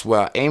 That's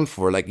where I aim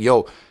for. Like,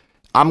 yo,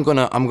 I'm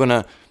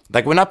gonna.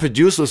 Like when I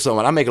produce with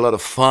someone, I make a lot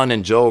of fun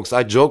and jokes.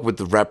 I joke with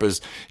the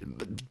rappers.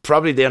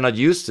 Probably they're not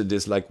used to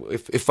this. Like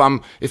if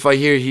I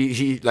hear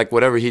he like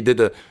whatever, he did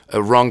a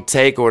wrong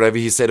take or whatever,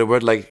 he said a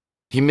word like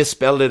he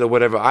misspelled it or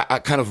whatever, I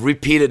kind of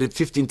repeated it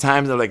 15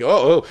 times. I'm like,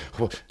 oh,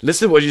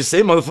 listen what you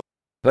say, motherfucker.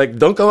 Like,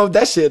 don't come up with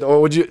that shit. Or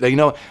would you, like, you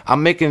know,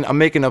 I'm making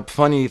up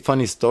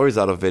funny stories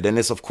out of it. And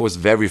it's, of course,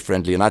 very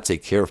friendly. And I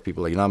take care of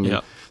people, like, you know what I mean?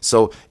 Yeah.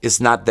 So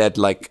it's not that,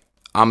 like,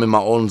 I'm in my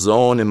own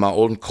zone, in my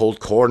own cold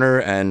corner,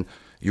 and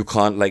you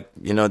can't, like,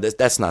 you know,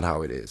 that's not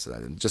how it is.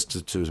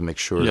 Just to make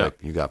sure, like,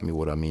 you got me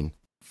what I mean.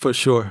 For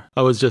sure.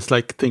 I was just,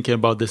 like, thinking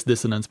about this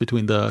dissonance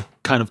between the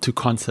kind of two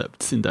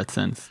concepts in that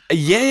sense.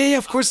 Yeah,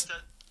 of course.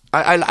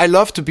 I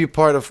love to be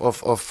part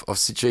of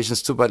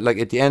situations too, but like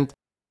at the end,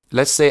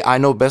 let's say I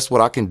know best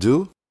what I can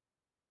do.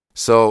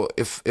 So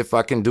if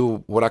I can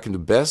do what I can do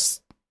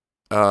best,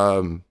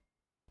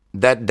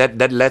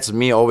 that lets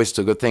me always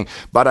to a good thing.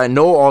 But I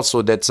know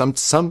also that some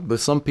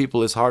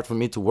people it's hard for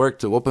me to work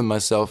to open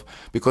myself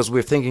because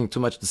we're thinking too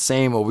much the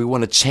same, or we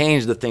want to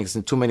change the things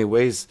in too many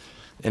ways,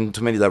 in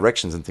too many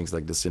directions and things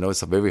like this. You know,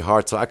 it's very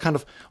hard. So I kind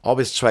of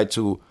always try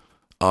to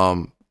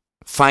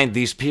find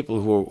these people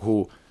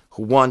who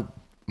want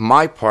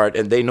my part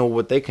and they know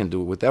what they can do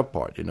with their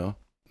part, you know.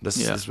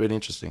 That's really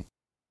interesting.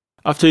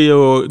 After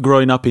you're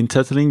growing up in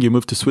Tetteling, you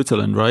moved to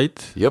Switzerland,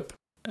 right? Yep.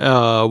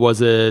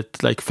 Was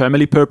it like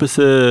family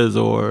purposes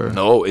or?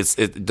 No,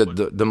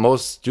 the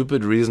most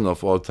stupid reason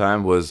of all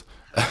time was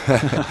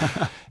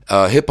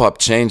hip hop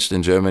changed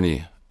in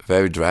Germany,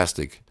 very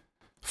drastic.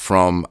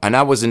 And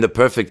I was in the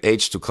perfect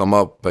age to come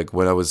up, like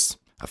when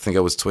I think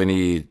I was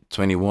 20,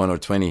 21 or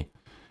 20.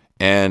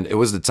 And it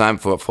was the time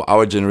for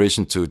our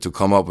generation to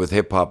come up with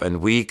hip hop,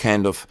 and we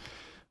kind of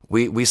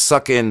we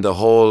suck in the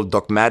whole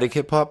dogmatic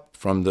hip hop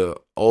from the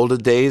older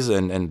days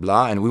and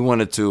blah, and we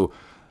wanted to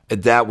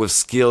adapt with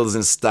skills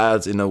and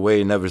styles in a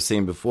way never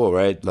seen before,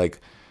 right? Like,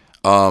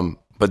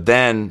 but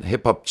then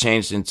hip hop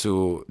changed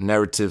into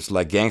narratives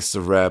like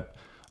gangster rap,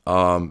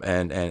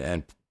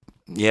 and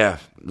yeah,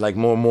 like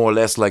more or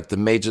less like the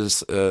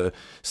majors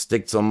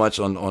stick so much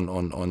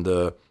on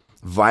the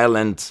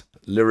violent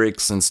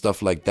lyrics and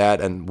stuff like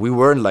that, and we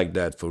weren't like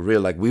that for real.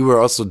 Like we were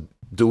also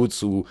dudes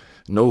who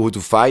know who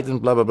to fight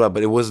and blah blah blah,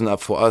 but it wasn't up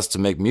for us to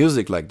make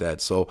music like that.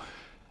 So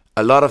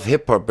a lot of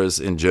hip hoppers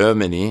in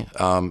Germany,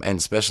 and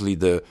especially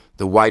the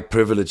white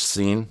privilege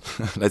scene,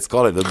 let's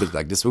call it a little bit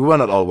like this. We were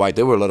not all white;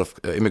 there were a lot of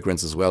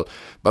immigrants as well,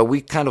 but we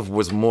kind of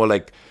was more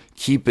like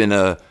keeping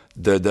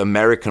the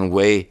American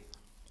way,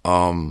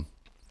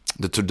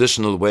 the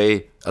traditional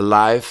way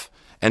alive.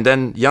 And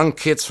then young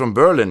kids from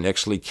Berlin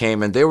actually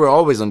came, and they were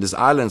always on this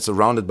island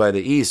surrounded by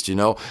the East, you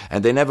know,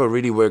 and they never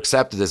really were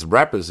accepted as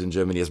rappers in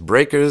Germany, as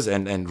breakers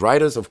and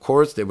writers, of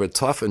course. They were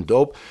tough and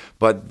dope,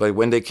 but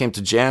when they came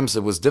to jams,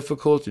 it was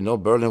difficult, you know.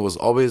 Berlin was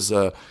always,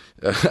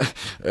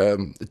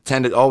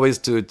 tended always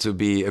to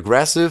be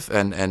aggressive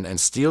and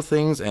steal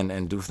things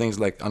and do things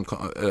like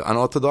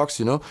unorthodox,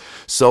 you know.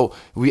 So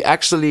we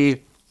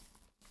actually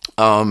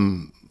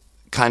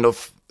kind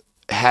of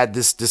had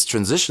this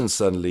transition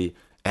suddenly.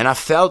 And I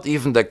felt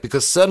even like,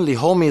 because suddenly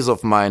homies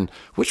of mine,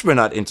 which were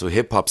not into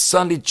hip hop,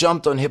 suddenly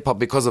jumped on hip hop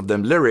because of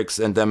them lyrics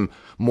and them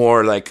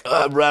more like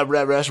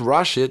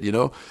raw shit, you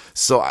know.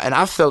 So, and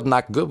I felt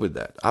not good with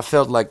that. I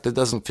felt like that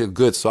doesn't feel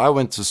good. So I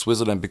went to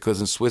Switzerland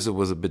because in Swiss it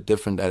was a bit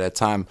different at that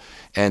time,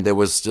 and there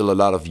was still a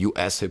lot of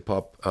US hip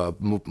hop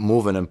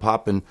moving and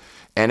popping.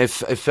 And it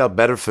felt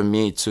better for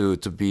me to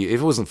be.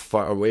 It wasn't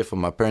far away from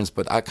my parents,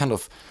 but I kind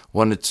of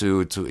wanted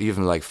to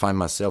even like find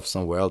myself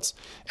somewhere else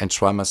and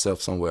try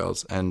myself somewhere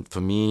else. And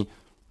for me,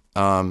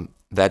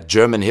 that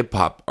German hip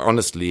hop,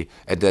 honestly,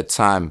 at that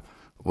time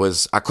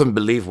was, I couldn't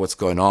believe what's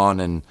going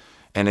on,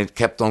 and it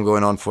kept on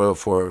going on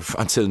for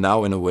until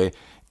now in a way.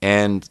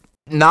 And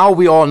now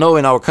we all know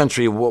in our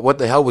country what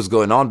the hell was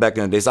going on back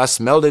in the days. I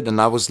smelled it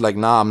and I was like,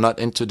 nah, I'm not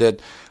into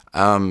that.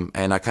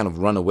 And I kind of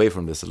run away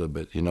from this a little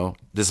bit, you know,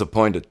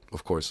 disappointed,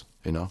 of course,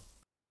 you know.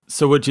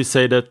 So would you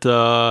say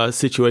that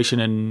situation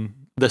and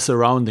the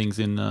surroundings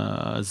in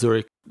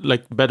Zurich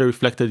like better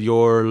reflected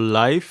your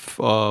life,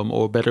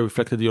 or better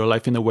reflected your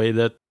life in a way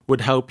that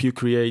would help you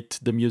create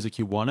the music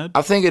you wanted?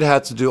 I think it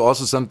had to do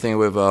also something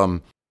with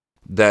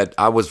that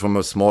I was from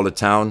a smaller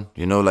town,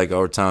 like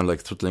our town,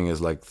 like Trutling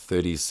is like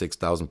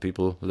 36,000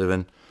 people live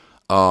in.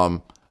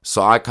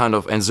 So I kind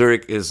of, and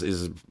Zurich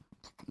is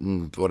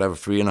whatever,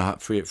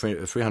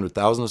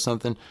 300,000 or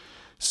something.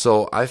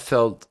 So I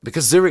felt,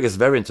 because Zurich is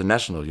very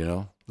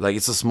international, like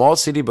it's a small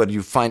city, but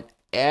you find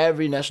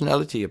every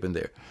nationality up in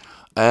there.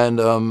 And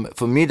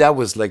for me, that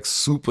was like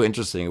super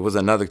interesting. It was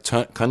another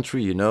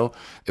country,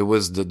 It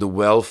was the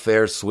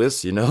welfare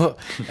Swiss,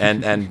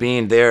 and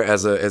being there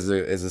as a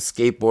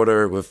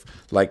skateboarder with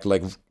like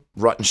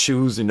rotten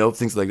shoes,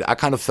 things like that. I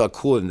kind of felt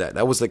cool in that.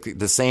 That was like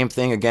the same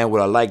thing again.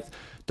 What I liked,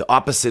 the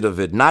opposite of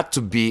it, not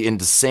to be in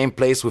the same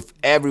place with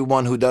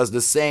everyone who does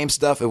the same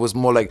stuff. It was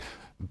more like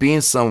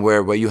being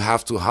somewhere where you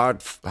have to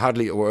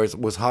hardly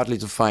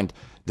to find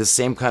the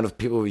same kind of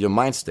people with your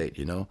mind state,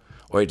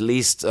 or at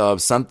least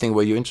something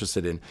where you're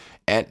interested in.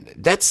 And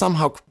that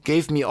somehow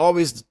gave me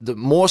always the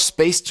more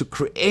space to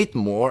create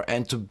more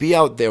and to be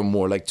out there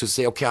more, like to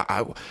say, okay,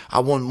 I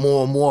want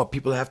more and more.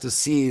 People have to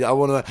see. I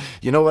want to,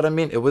 you know what I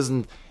mean? It was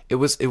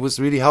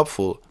really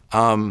helpful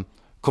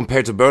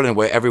compared to Berlin,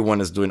 where everyone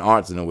is doing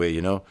arts in a way,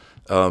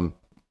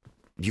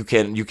 You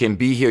can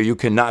be here, you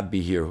cannot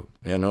be here.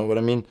 You know what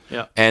I mean?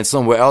 Yeah. And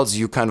somewhere else,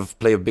 you kind of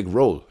play a big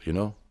role,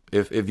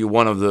 if you're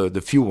one of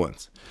the few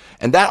ones.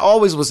 And that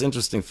always was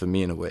interesting for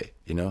me in a way,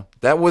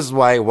 That was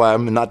why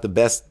I'm not the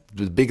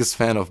biggest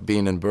fan of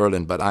being in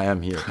Berlin, but I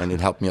am here, and it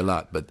helped me a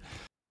lot. But,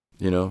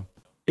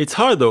 It's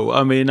hard though.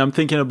 I mean, I'm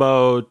thinking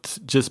about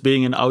just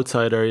being an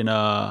outsider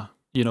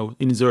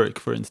in Zurich,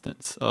 for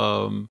instance.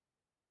 You're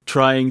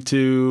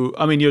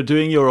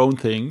doing your own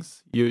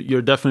things.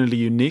 You're definitely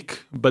unique,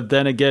 but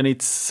then again,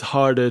 it's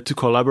harder to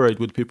collaborate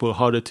with people,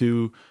 harder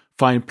to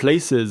find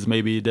places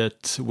maybe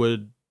that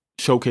would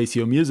showcase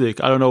your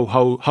music. I don't know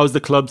how's the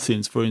club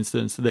scenes, for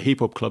instance, the hip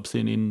hop club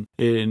scene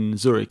in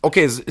Zurich.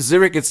 Okay,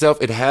 Zurich itself,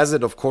 it has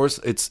it, of course.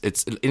 It's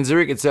in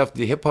Zurich itself.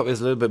 The hip hop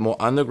is a little bit more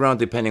underground,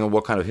 depending on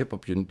what kind of hip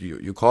hop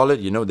you call it.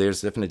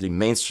 There's definitely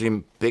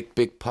mainstream,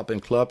 big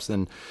popping clubs,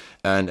 and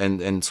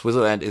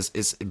Switzerland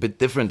is a bit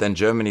different than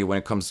Germany when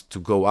it comes to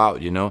go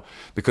out.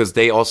 Because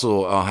they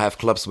also have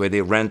clubs where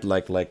they rent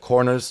like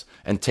corners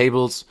and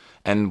tables.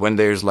 And when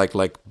there's like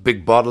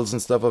big bottles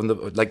and stuff,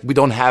 we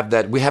don't have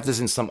that. We have this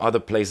in some other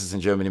places in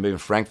Germany, maybe in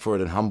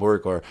Frankfurt and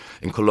Hamburg or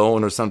in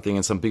Cologne or something,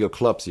 in some bigger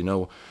clubs,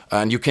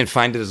 And you can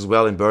find it as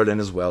well in Berlin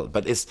as well.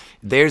 But it's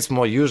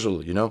more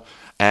usual,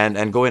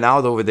 And going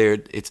out over there,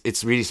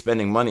 it's really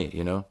spending money,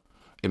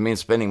 It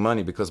means spending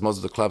money because most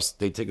of the clubs,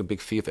 they take a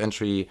big fee of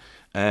entry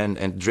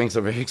and drinks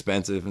are very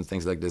expensive and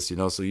things like this,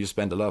 So you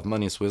spend a lot of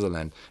money in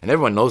Switzerland, and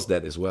everyone knows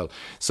that as well.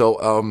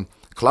 So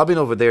clubbing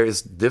over there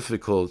is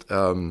difficult.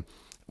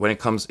 When it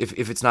comes,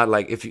 if it's not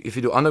like if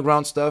you do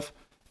underground stuff,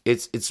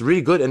 it's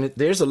really good, and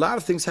there's a lot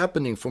of things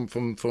happening from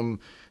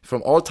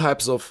all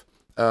types of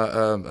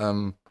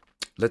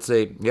let's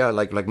say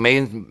like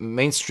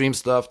mainstream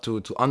stuff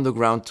to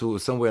underground to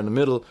somewhere in the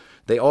middle.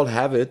 They all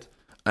have it,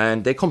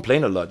 and they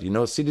complain a lot.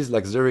 Cities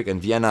like Zurich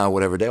and Vienna or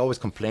whatever, they always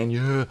complain.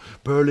 Yeah,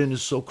 Berlin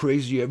is so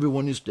crazy.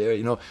 Everyone is there.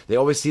 They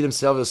always see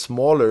themselves as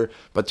smaller,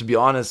 but to be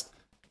honest,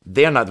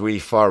 they're not really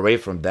far away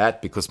from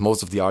that, because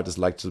most of the artists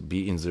like to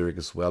be in Zurich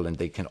as well, and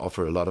they can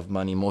offer a lot of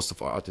money. Most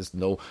of our artists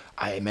know,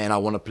 I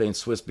want to play in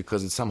Swiss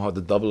because it's somehow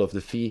the double of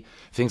the fee,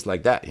 things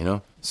like that,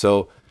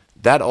 So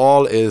that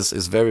all is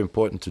very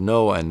important to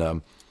know.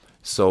 And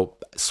so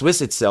Swiss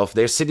itself,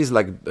 there's cities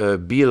like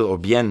Biel or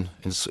Bienne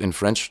in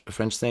French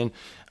saying,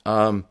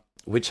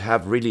 which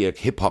have really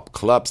hip hop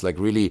clubs, like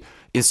really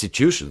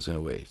institutions in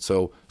a way.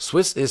 So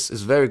Swiss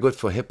is very good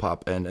for hip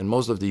hop, and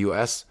most of the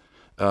US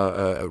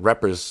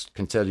rappers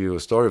can tell you a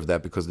story of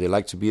that, because they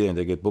like to be there and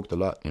they get booked a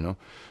lot,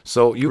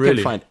 So you Really?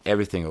 can find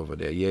everything over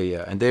there.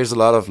 Yeah. And there's a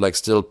lot of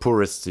still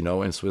purists,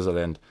 in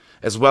Switzerland,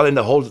 as well in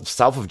the whole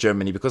south of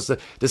Germany, because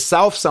the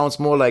south sounds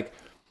more like,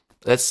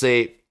 let's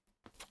say,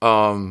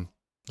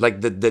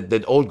 like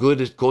the old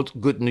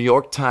good New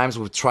York times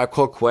with Tribe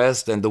Called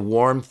Quest and the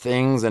warm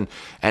things,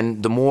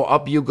 and the more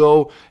up you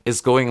go, it's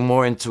going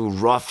more into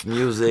rough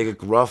music,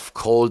 rough,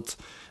 cold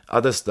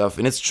other stuff.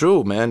 And it's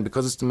true, man,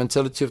 because it's the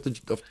mentality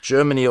of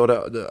Germany, or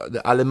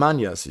the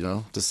Alemannias,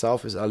 The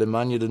south is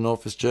Alemania, the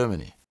north is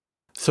Germany.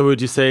 So would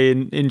you say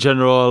in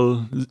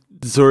general,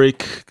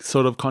 Zurich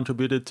sort of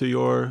contributed to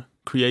your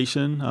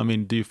creation? I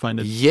mean, do you find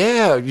it?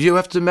 Yeah, you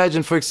have to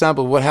imagine, for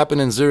example, what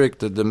happened in Zurich.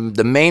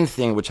 The main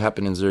thing which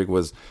happened in Zurich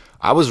was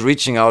I was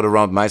reaching out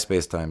around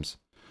MySpace times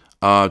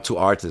to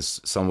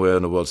artists somewhere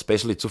in the world,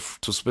 especially to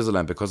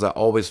Switzerland, because I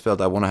always felt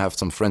I want to have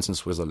some friends in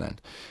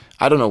Switzerland.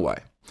 I don't know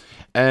why.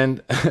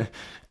 And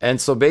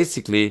so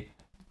basically,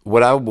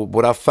 what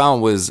I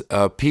found was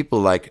people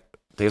like,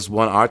 there's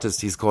one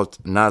artist, he's called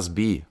Nas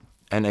B,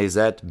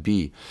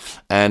 Nazb,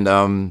 and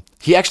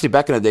he actually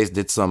back in the days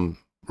did some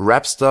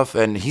rap stuff,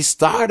 and he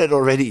started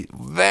already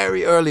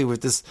very early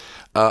with this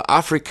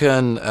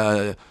African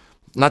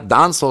not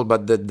dancehall,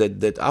 but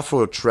that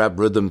Afro trap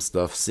rhythm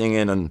stuff,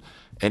 singing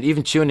and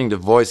even tuning the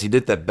voice. He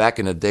did that back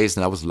in the days,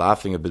 and I was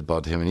laughing a bit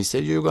about him. And he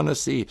said, "You're gonna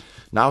see."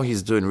 Now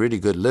he's doing really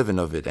good living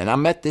of it. And I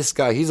met this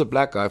guy. He's a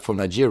black guy from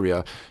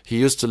Nigeria. He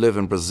used to live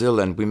in Brazil,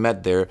 and we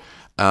met there.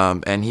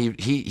 And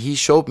he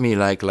showed me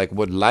like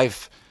what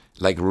life,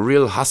 like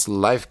real hustle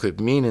life,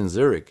 could mean in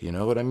Zurich. You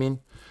know what I mean?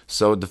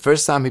 So the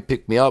first time he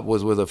picked me up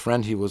was with a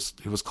friend. He was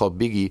called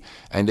Biggie,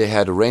 and they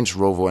had a Range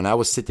Rover, and I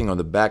was sitting on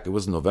the back. It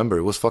was November.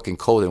 It was fucking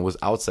cold, and it was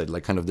outside,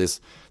 like kind of this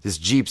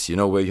Jeeps, you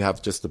know, where you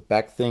have just the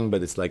back thing,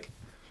 but it's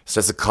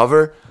just a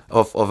cover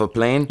of a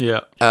plane,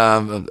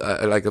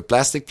 like a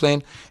plastic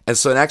plane. And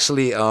so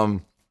actually,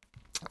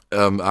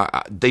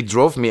 they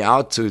drove me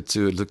out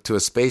to look to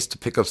a space to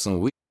pick up some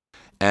weed.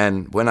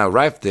 And when I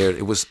arrived there,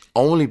 it was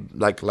only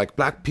like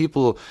black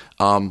people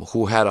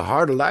who had a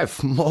harder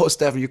life.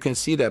 Most ever, you can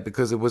see that,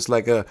 because it was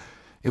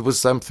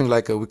something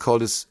like we call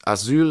this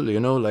asyl,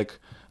 you know,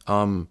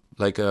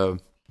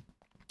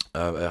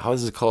 how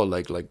is it called?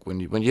 Like when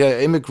you're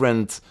an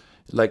immigrant,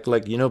 like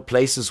you know,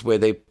 places where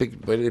they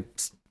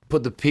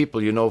put the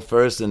people, you know,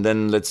 first, and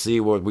then let's see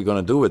what we're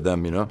gonna do with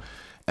them, you know.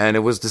 And it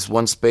was this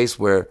one space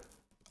where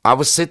I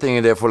was sitting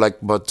in there for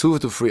like about 2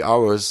 to 3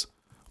 hours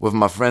with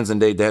my friends,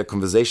 and they had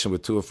conversation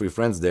with 2 or 3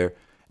 friends there.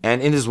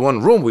 And in this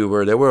one room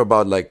there were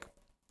about like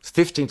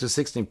 15 to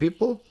 16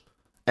 people,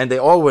 and they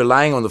all were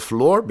lying on the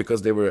floor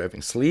because they were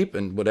having sleep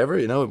and whatever,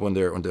 you know, when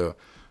they're on the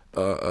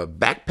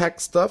backpack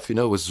stuff, you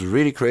know. It was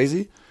really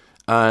crazy.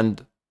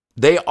 And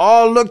they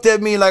all looked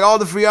at me like all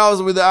the 3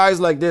 hours with their eyes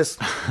like this,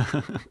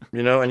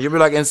 you know, and you'd be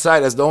like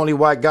inside as the only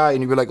white guy,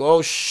 and you'd be like,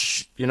 oh,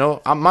 shh, you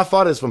know. My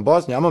father is from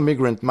Bosnia. I'm a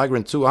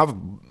migrant too. I have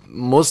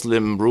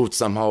Muslim roots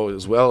somehow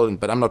as well,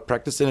 but I'm not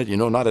practicing it, you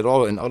know, not at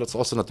all. And that's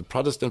also not the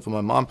Protestant for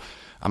my mom.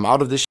 I'm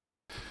out of this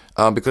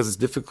because it's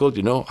difficult,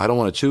 you know. I don't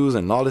want to choose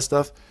and all this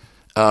stuff.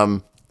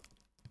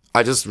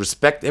 I just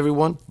respect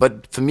everyone,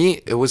 but for me,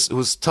 it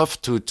was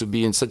tough to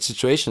be in such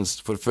situations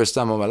for the first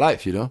time of my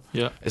life, you know.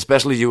 Yeah.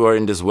 Especially you are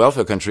in this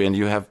welfare country, and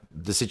you have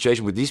the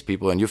situation with these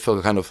people, and you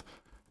feel kind of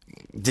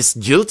this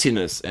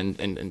guiltiness and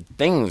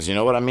things, you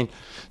know what I mean?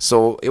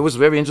 So it was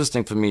very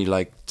interesting for me,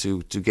 like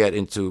to get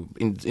into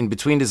in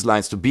between these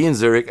lines, to be in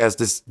Zurich as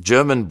this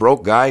German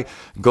broke guy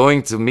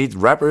going to meet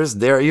rappers.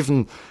 They're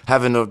even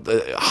having a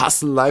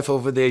hustle life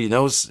over there, you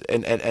know,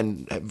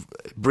 and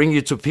bring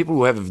you to people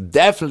who have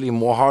definitely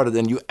more harder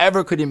than you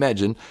ever could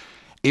imagine,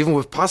 even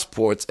with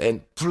passports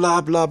and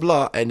blah blah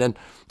blah. And then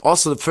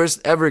also the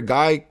first ever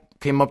guy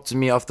came up to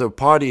me after a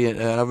party, and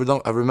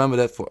I remember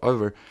that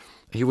forever.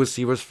 He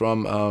was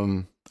from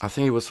I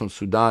think he was from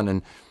Sudan,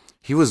 and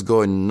he was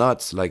going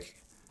nuts.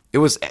 Like it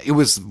was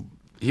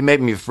he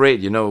made me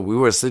afraid, you know. We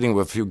were sitting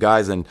with a few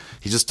guys, and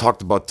he just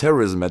talked about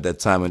terrorism at that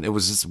time, and it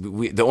was just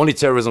the only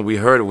terrorism we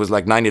heard was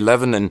like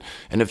 9/11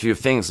 and a few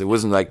things. It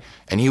wasn't like,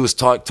 and he was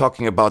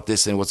talking about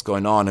this and what's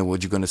going on and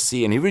what you're going to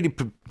see, and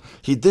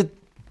he did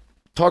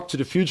talk to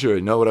the future,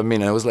 you know what I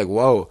mean? And I was like,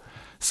 whoa.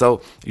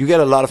 So you get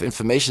a lot of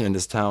information in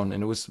this town,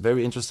 and it was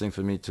very interesting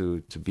for me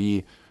to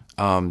be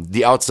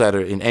the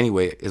outsider in any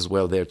way as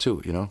well there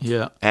too, you know?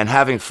 Yeah. And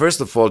having,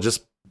 first of all,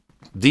 just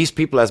these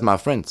people as my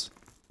friends.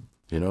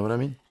 You know what I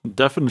mean?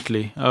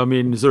 Definitely. I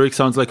mean, Zurich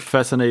sounds like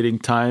fascinating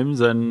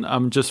times, and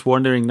I'm just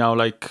wondering now,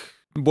 like,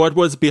 what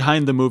was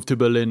behind the move to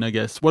Berlin, I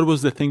guess? What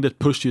was the thing that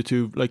pushed you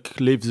to, like,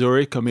 leave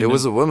Zurich? I mean, it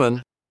was a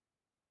woman.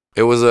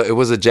 It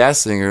was a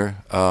jazz singer.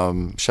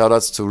 Shout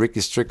outs to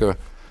Ricky Stricker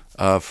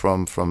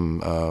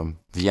from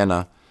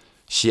Vienna.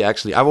 She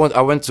actually, I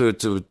wanted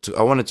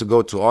to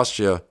go to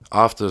Austria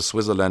after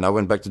Switzerland. I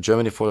went back to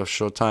Germany for a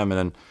short time, and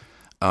then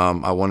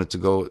I wanted to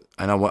go,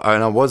 and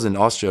I was in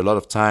Austria a lot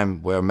of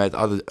time, where I met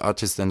other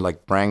artists and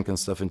like Brank and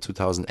stuff in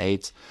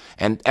 2008.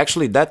 And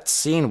actually, that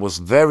scene was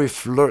very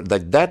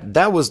like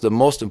that was the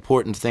most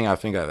important thing I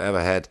think I've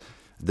ever had,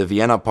 the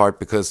Vienna part,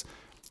 because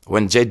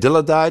when Jay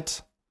Dilla died,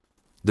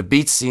 the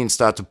beat scene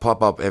started to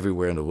pop up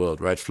everywhere in the world,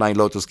 right? Flying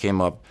Lotus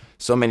came up,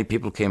 so many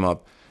people came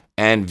up.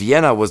 And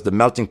Vienna was the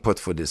melting pot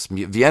for this.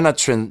 Vienna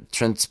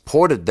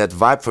transported that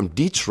vibe from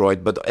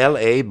Detroit, but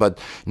LA, but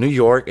New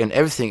York and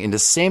everything in the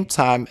same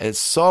time, and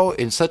so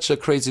in such a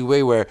crazy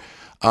way, where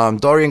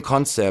Dorian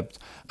Concept,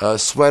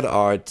 Sweat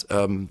Art,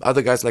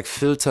 other guys like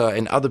Filter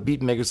and other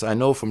beat makers I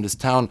know from this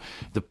town,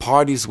 the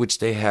parties which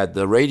they had,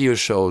 the radio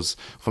shows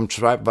from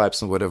Tribe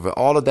Vibes and whatever,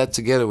 all of that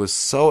together was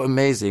so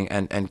amazing,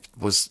 and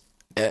was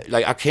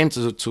like, I came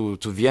to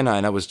Vienna,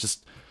 and I was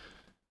just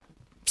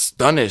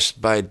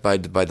astonished by the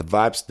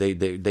vibes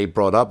they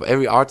brought up.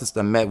 Every artist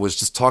I met was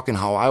just talking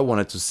how I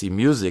wanted to see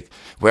music.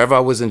 Wherever I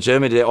was in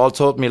Germany, they all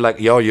told me like,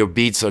 yo, your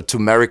beats are too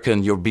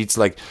American. Your beats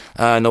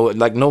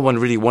no one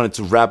really wanted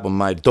to rap on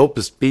my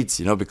dopest beats,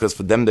 you know, because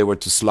for them they were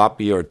too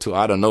sloppy or too,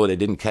 I don't know, they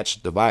didn't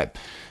catch the vibe.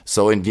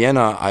 So in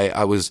Vienna,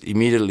 I was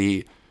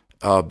immediately,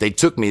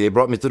 they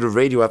brought me to the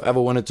radio I've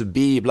ever wanted to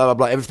be, blah, blah,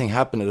 blah. Everything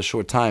happened in a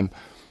short time.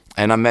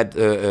 And I met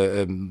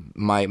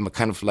my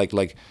kind of like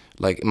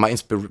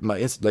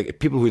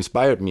people who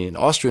inspired me. And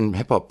Austrian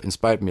hip hop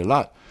inspired me a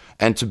lot.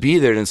 And to be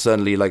there, and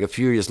suddenly, like a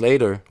few years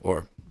later,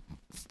 or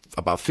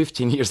about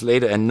 15 years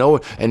later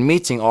and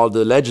meeting all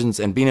the legends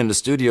and being in the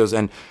studios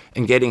and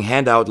getting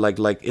handout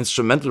like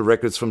instrumental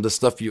records from the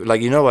stuff you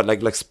like, you know what,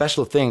 like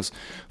special things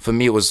for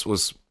me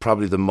was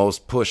probably the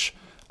most push.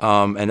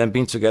 And then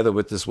being together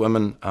with this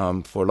woman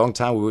for a long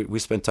time, we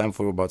spent time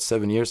for about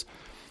 7 years.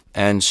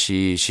 And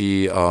she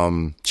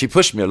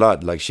pushed me a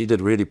lot. Like, she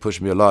did really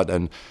push me a lot.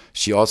 And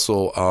she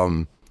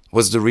also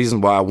was the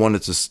reason why I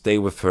wanted to stay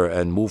with her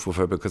and move with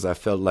her, because I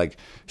felt like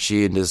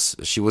she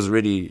was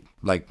really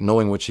like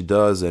knowing what she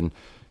does, and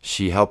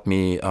she helped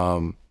me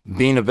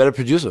being a better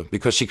producer,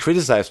 because she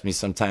criticized me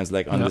sometimes,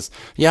 like on this,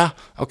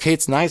 okay,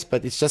 it's nice,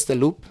 but it's just a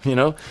loop, you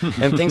know,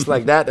 and things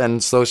like that.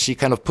 And so she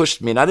kind of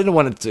pushed me, and I didn't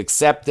want to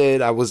accept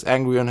it. I was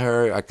angry on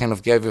her. I kind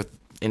of gave it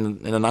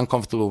in an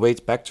uncomfortable way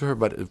back to her,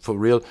 but for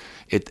real,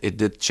 it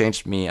did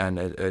change me, and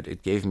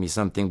it gave me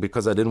something,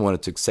 because I didn't want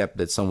it to accept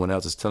that someone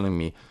else is telling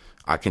me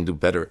I can do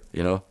better,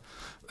 you know.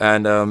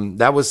 And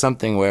that was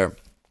something where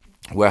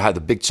I had a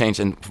big change.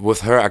 And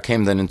with her, I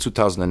came then in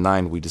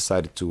 2009.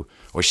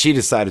 She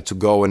decided to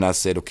go, and I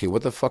said, okay,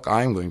 what the fuck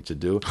I'm going to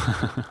do?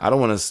 I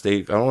don't want to stay.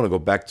 I don't want to go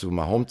back to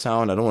my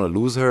hometown. I don't want to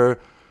lose her.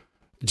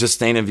 Just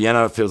staying in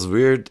Vienna feels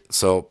weird.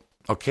 So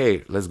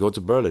okay, let's go to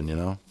Berlin, you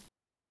know.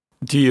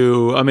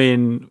 I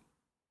mean,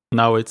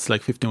 now it's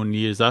like 15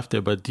 years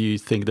after, but do you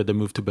think that the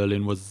move to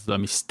Berlin was a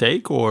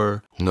mistake,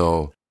 or?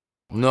 No,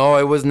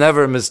 it was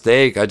never a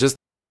mistake. I just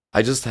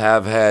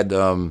have had,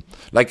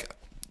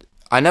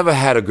 I never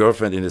had a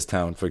girlfriend in this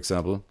town, for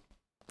example.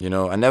 You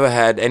know, I never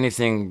had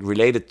anything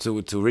related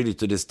to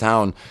this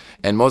town.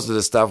 And most of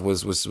the stuff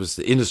was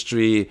the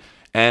industry,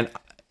 and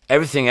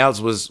everything else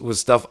was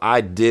stuff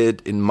I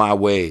did in my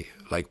way,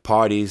 like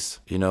parties,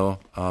 you know,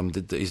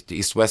 the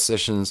East-West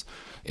sessions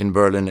in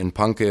Berlin, in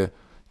Panke,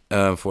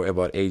 for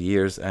about 8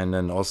 years. And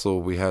then also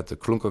we had the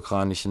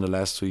Klunkerkranich in the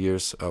last 2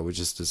 years, which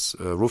is this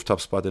rooftop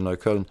spot in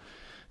Neukölln.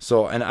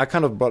 So, and I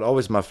kind of brought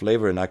always my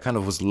flavor, and I kind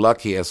of was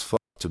lucky as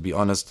fuck, to be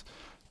honest,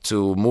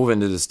 to move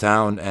into this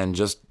town and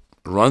just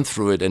run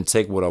through it and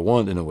take what I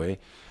want in a way,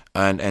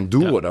 and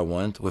do what I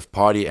want with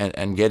party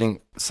and getting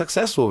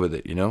successful with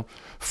it, you know,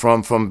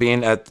 from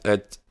being at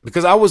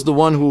because I was the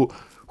one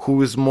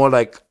who is more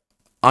like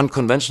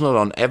unconventional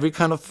on every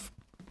kind of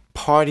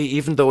party,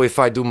 even though if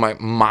I do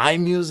my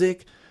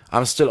music,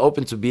 I'm still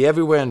open to be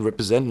everywhere and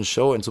represent and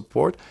show and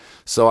support.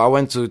 So I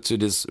went to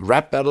this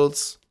rap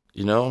battles,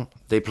 you know,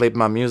 they played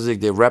my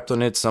music, they rapped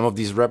on it. Some of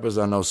these rappers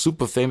are now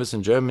super famous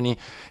in Germany,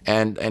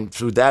 and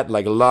through that,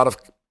 like a lot of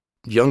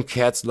young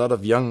cats, a lot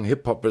of young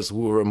hip hoppers who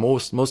were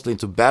mostly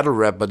into battle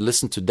rap but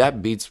listened to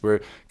that beats were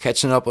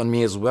catching up on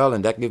me as well,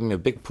 and that gave me a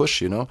big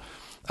push, you know.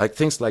 Like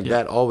things like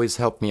that always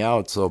helped me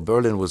out. So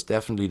Berlin was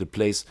definitely the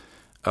place.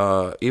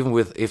 Even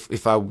with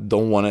if I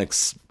don't want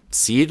to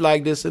see it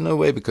like this in a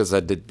way, because I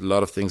did a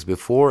lot of things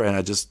before and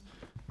I just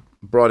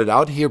brought it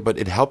out here, but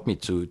it helped me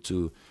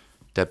to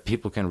that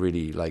people can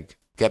really like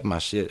get my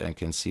shit and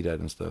can see that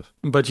and stuff.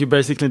 But you're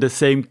basically the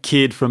same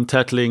kid from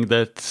Tattling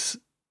that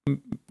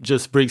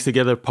just brings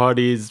together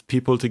parties,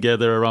 people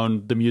together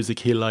around the music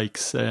he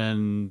likes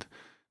and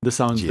the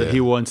sounds that he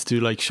wants to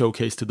like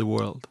showcase to the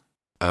world.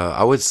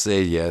 I would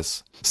say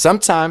yes.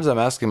 Sometimes I'm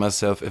asking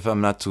myself if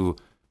I'm not too,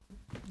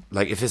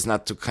 like, if it's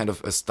not too kind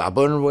of a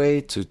stubborn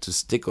way to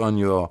stick on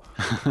your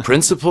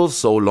principles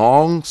so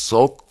long,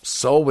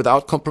 so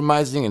without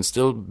compromising and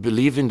still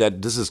believing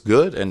that this is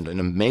good and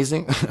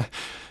amazing.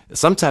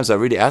 Sometimes I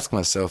really ask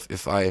myself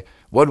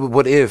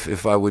what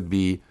if I would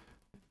be,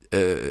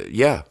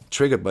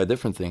 triggered by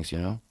different things, you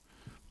know.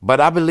 But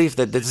I believe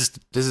that this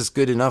is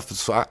good enough.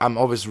 So I'm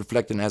always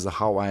reflecting as a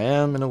how I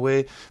am in a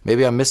way.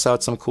 Maybe I miss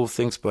out some cool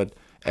things, but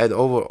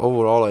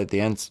overall at the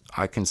end,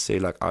 I can say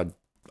like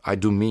I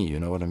do me. You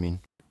know what I mean?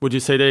 Would you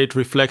say that it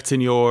reflects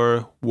in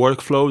your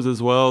workflows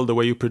as well, the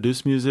way you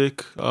produce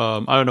music?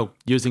 I don't know,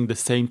 using the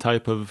same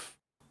type of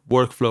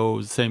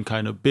workflows, same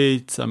kind of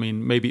beats. I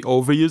mean, maybe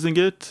overusing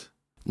it?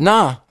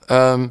 Nah,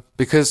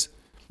 because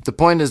the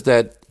point is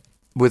that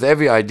with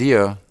every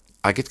idea,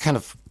 I get kind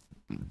of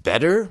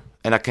better,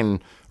 and I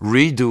can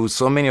redo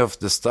so many of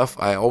the stuff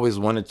I always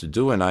wanted to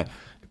do. And I,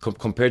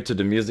 compared to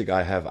the music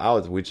I have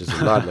out, which is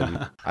a lot,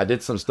 like, I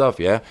did some stuff,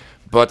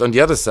 but on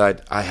the other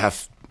side, I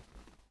have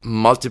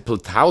multiple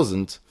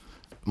thousand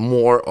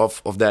more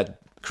of that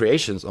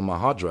creations on my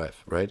hard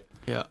drive, right?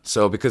 Yeah.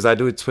 So because I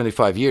do it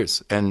 25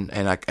 years, and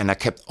I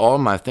kept all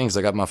my things.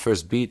 I got my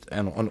first beat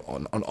and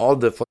on all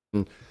the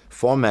fucking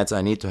formats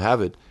I need to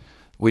have it,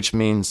 which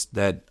means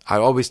that I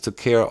always took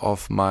care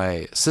of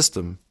my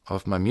system,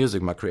 of my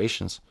music, my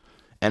creations.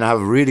 And I have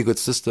a really good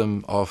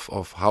system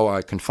of how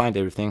I can find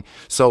everything.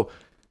 So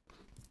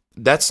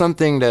that's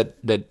something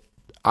that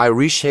I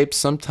reshape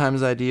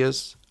sometimes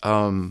ideas.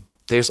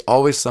 There's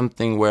always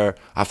something where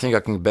I think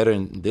I can be better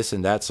in this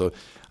and that. So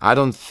I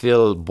don't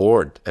feel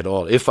bored at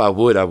all. If I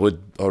would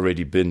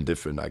already been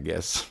different, I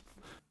guess.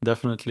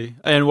 Definitely.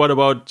 And what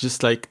about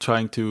just like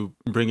trying to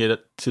bring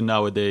it to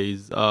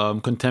nowadays,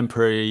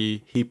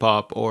 contemporary hip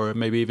hop or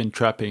maybe even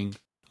trapping?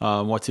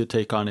 What's your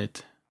take on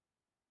it?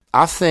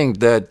 I think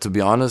that, to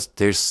be honest,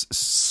 there's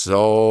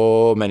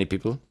so many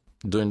people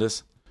doing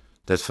this.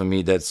 that for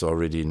me, that's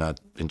already not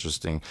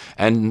interesting.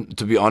 And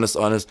to be honest,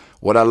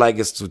 what I like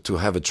is to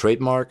have a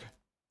trademark,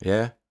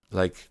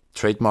 like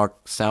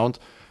trademark sound.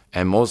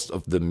 And most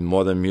of the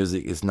modern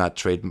music is not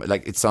trademark.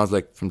 Like it sounds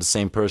like from the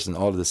same person,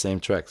 all of the same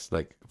tracks,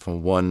 like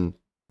from one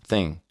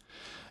thing.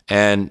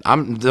 And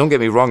don't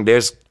get me wrong,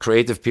 there's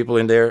creative people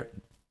in there,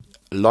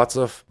 lots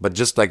of, but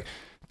just like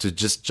to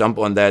just jump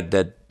on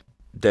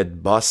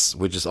that bus,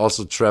 which is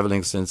also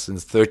traveling since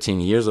 13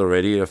 years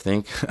already, I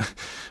think,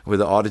 with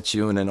the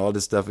autotune and all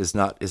this stuff is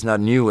not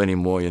new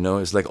anymore, you know.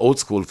 It's like old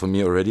school for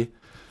me already,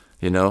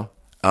 you know.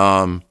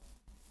 I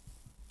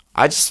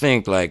just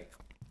think like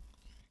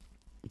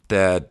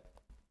that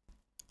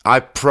I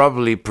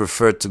probably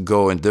prefer to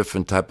go in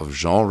different type of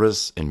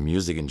genres in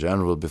music in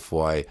general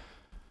before I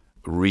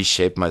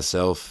reshape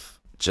myself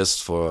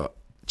just for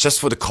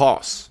the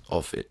cause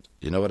of it.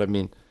 You know what I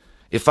mean?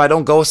 If I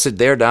don't go sit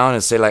there down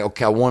and say like,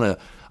 okay, I wanna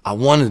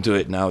do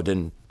it now,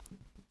 then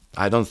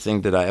I don't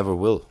think that I ever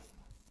will.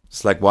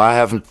 It's like why I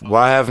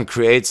haven't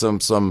created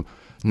some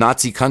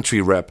Nazi country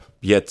rap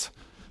yet,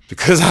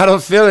 because I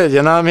don't feel it.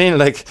 You know what I mean?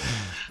 Like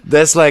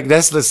that's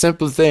the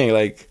simple thing.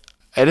 Like.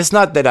 And it's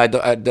not that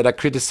I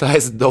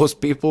criticize those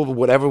people,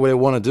 whatever they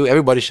want to do.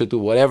 Everybody should do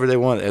whatever they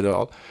want at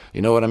all.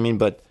 You know what I mean?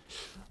 But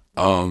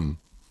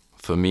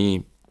for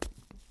me,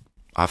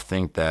 I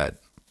think that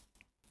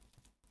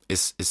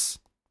it's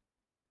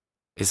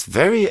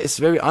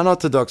very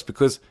unorthodox,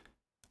 because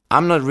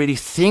I'm not really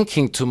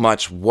thinking too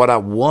much what I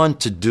want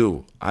to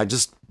do. I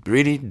just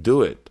really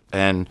do it.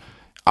 And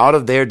out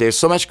of there's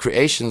so much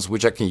creations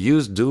which I can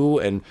do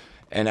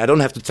and I don't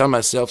have to tell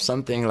myself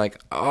something like,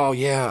 oh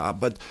yeah,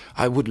 but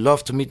I would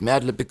love to meet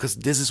Madlib because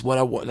this is what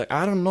I want. Like,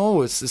 I don't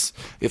know. It's just,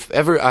 if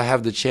ever I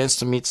have the chance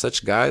to meet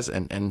such guys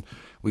and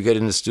we get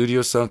in the studio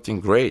or something,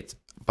 great.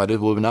 But it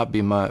will not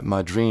be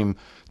my dream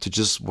to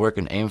just work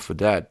and aim for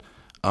that,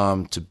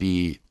 to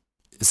be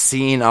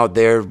seen out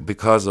there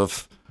because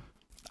of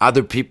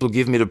other people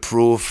give me the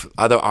proof.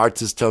 Other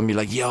artists tell me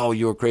like, yo,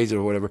 you're crazy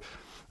or whatever.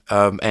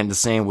 And the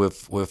same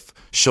with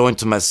showing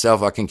to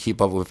myself I can keep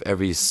up with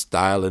every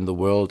style in the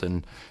world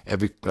and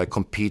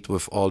compete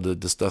with all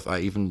the stuff I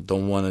even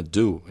don't want to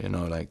do, you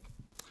know, like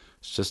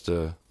it's just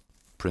a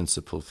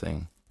principle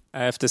thing.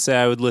 I have to say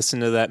I would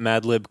listen to that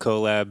Madlib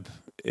collab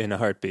in a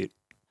heartbeat.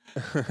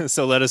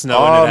 So let us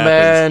know when it happens. Oh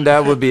man,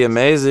 that would be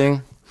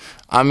amazing.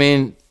 I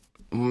mean,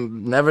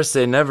 never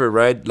say never,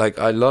 right? Like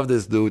I love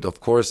this dude, of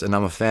course, and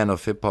I'm a fan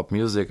of hip hop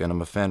music, and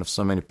I'm a fan of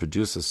so many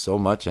producers so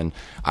much, and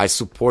I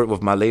support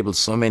with my label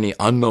so many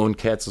unknown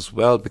cats as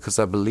well, because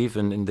I believe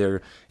in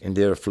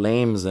their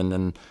flames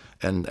and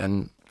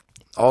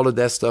all of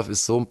that stuff is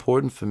so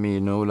important for me,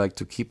 you know, like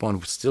to keep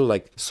on still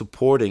like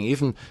supporting,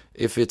 even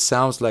if it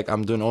sounds like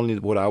I'm doing only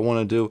what I want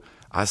to do.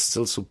 I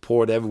still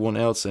support everyone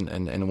else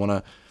and want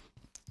to,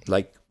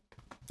 like,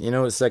 you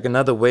know, it's like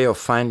another way of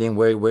finding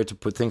where to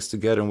put things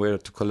together and where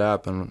to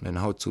collab and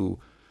how to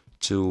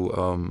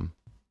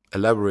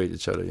elaborate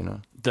each other, you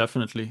know.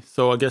 Definitely.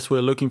 So I guess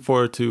we're looking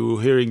forward to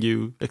hearing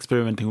you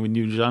experimenting with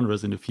new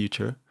genres in the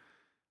future.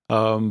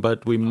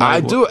 But we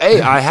might.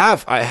 I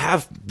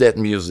have that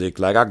music.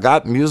 Like I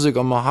got music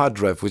on my hard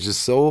drive, which is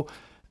so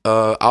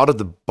out of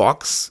the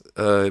box.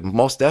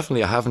 Most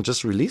definitely, I haven't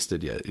just released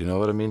it yet. You know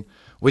what I mean?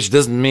 Which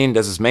doesn't mean that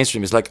it's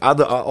mainstream. It's like all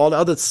the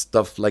other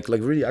stuff. Like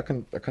really, I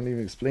can't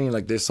even explain.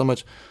 Like there's so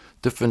much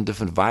different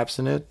vibes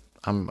in it.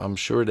 I'm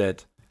sure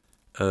that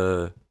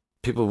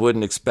people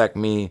wouldn't expect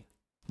me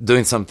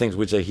doing some things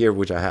which I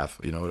have.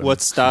 You know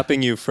what's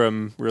stopping you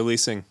from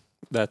releasing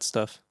that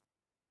stuff?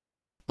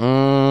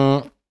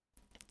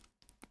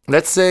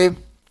 Let's say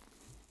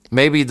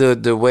maybe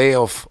the way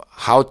of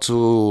how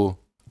to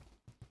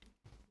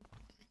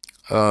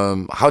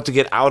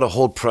get out a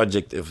whole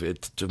project of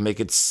it, to make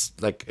it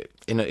like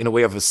in a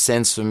way of a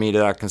sense for me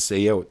that I can say,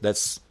 yo,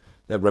 that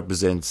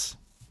represents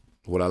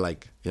what I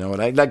like. You know what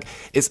I like?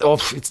 It's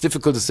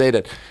difficult to say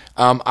that.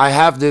 I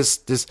have this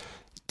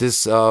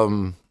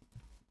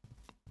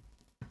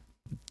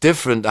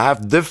different. I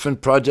have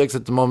different projects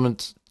at the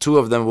moment. 2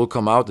 of them will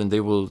come out, and they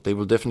will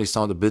definitely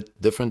sound a bit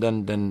different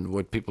than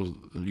what people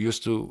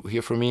used to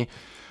hear from me.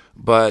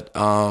 But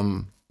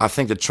I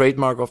think the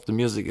trademark of the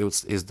music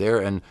is there,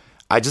 and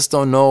I just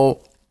don't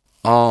know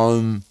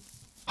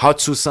how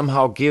to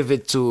somehow give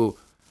it to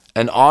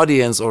an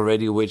audience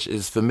already, which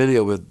is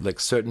familiar with like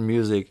certain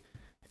music,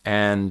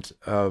 and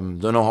don't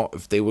know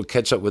if they will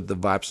catch up with the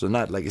vibes or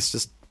not. Like it's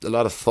just a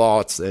lot of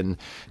thoughts and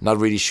not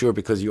really sure,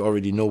 because you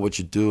already know what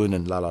you're doing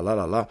and la la la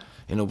la la.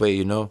 In a way,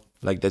 you know,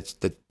 like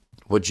that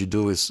what you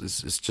do is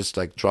just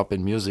like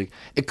dropping music.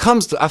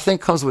 I think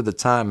comes with the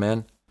time,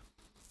 man.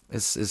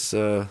 It's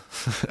I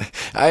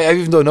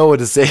even don't know what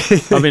to say.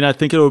 I mean, I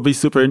think it will be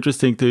super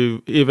interesting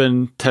to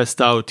even test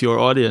out your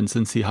audience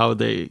and see how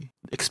they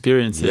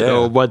experience it,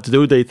 or what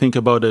do they think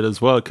about it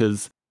as well.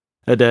 Because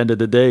at the end of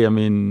the day, I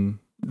mean,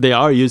 they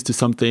are used to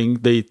something.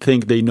 They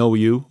think they know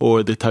you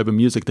or the type of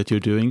music that you're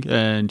doing,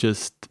 and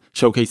just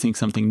showcasing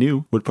something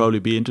new would probably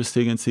be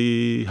interesting, and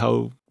see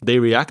how they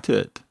react to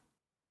it.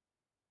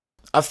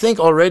 I think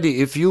already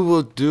if you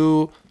will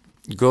do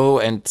go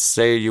and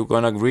say you're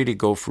gonna really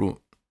go through.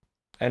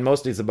 And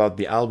mostly it's about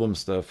the album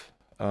stuff,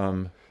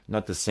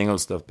 not the single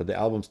stuff, but the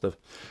album stuff.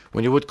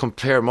 When you would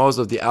compare most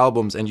of the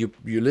albums and you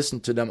listen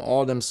to them,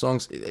 all them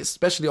songs,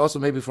 especially also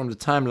maybe from the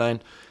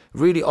timeline,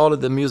 really all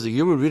of the music,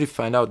 you will really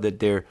find out that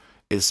there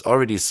is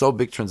already so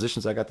big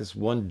transitions. I got this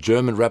one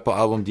German rapper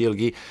album,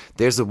 DLG.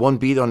 There's a one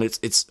beat on it.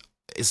 It's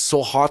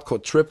so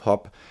hardcore trip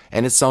hop,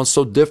 and it sounds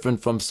so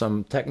different from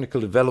some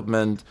technical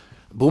development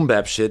boom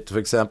bap shit, for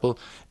example.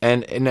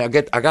 And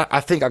I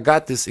think I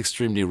got this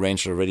extremely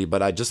ranged already,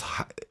 but I just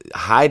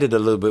hide it a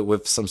little bit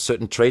with some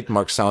certain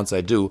trademark sounds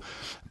I do.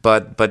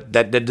 But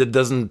that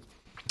doesn't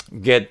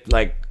get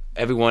like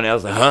everyone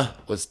else like, huh?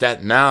 What's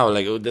that now?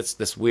 Like, oh,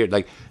 that's weird.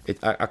 Like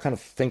I kind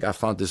of think I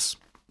found this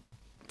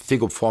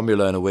Figo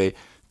formula in a way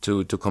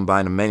to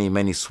combine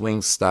many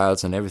swing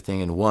styles and everything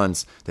in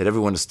once, that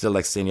everyone is still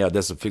like saying, yeah,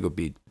 that's a Figo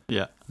beat.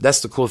 Yeah.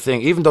 That's the cool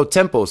thing. Even though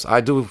tempos, I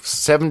do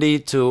 70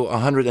 to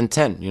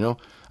 110, you know.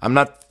 I'm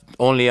not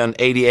only on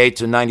 88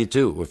 to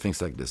 92 or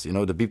things like this, you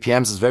know. The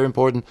BPMs is very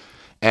important,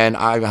 and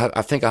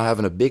I think I'm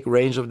having a big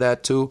range of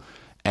that too.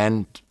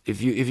 And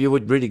if you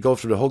would really go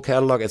through the whole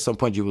catalog, at some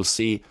point you will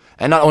see,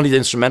 and not only the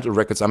instrumental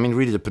records, I mean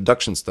really the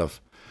production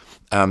stuff,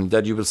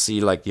 that you will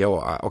see like,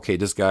 okay,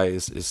 this guy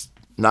is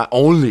not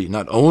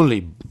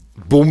only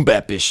boom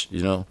bap-ish,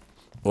 you know,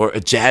 or a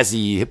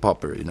jazzy hip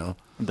hopper, you know.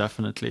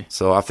 Definitely.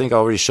 So I think I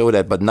already showed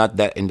that, but not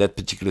that in that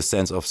particular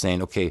sense of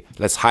saying, okay,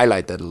 let's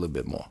highlight that a little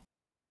bit more.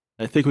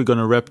 I think we're going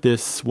to wrap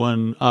this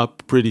one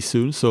up pretty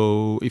soon.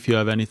 So if you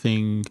have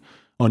anything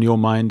on your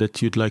mind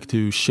that you'd like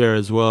to share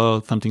as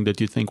well, something that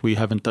you think we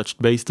haven't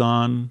touched base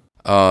on?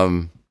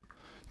 The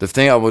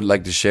thing I would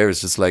like to share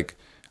is just like,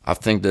 I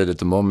think that at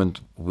the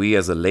moment we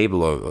as a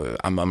label, or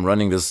I'm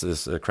running this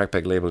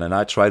Crackpack label, and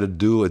I try to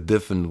do a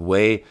different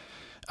way,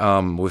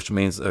 which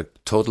means a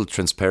total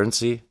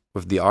transparency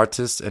with the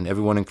artists and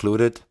everyone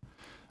included,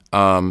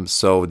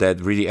 so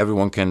that really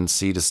everyone can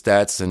see the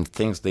stats and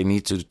things they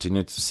need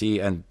to see,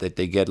 and that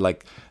they get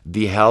like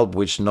the help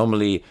which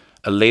normally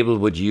a label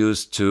would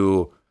use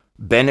to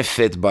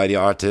benefit by the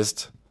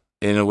artist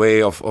in a way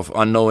of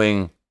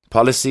unknowing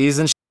policies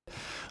and shit.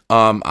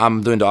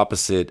 I'm doing the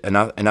opposite, and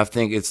I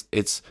think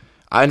it's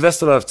I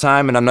invest a lot of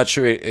time, and I'm not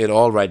sure at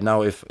all right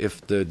now if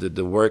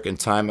the work and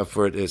time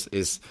effort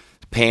is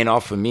paying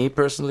off for me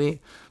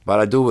personally. But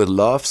I do it with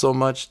love so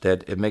much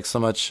that it makes so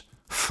much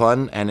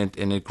fun, and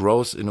it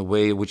grows in a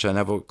way which I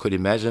never could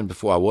imagine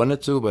before. I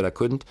wanted to, but I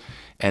couldn't,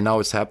 and now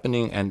it's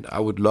happening. And I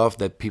would love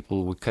that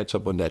people would catch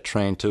up on that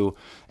train too,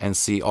 and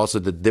see also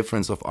the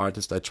difference of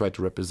artists I try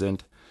to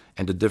represent,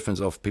 and the difference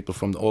of people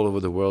from all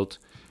over the world,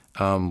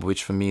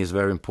 which for me is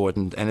very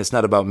important. And it's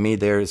not about me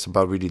there; it's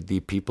about really the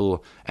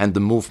people and the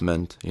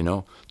movement, you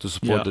know, to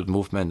support the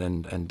movement,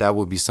 and that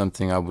would be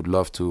something I would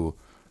love to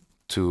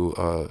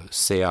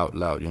say out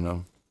loud, you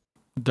know.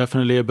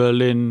 Definitely a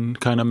Berlin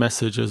kind of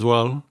message as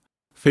well.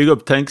 Figo,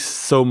 thanks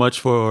so much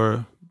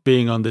for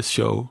being on this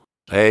show.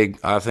 Hey,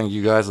 I thank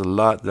you guys a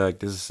lot. Like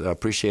this, I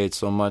appreciate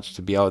so much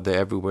to be out there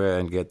everywhere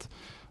and get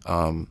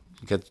to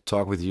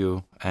talk with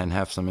you and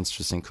have some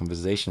interesting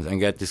conversations and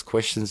get these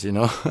questions, you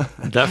know.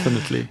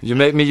 Definitely. You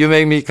make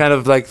me kind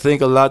of like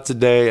think a lot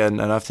today,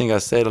 and I think I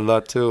said a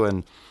lot too,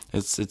 and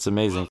it's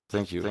amazing.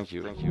 Thank you.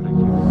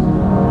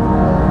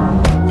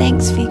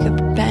 Thanks,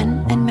 Figo,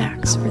 Ben, and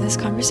Max, for this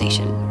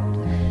conversation.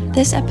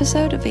 This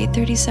episode of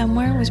 830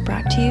 Somewhere was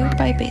brought to you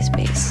by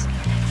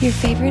BassBase, your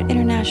favorite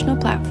international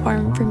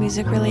platform for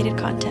music-related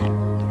content.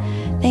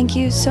 Thank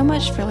you so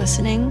much for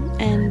listening,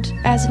 and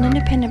as an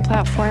independent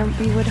platform,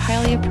 we would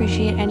highly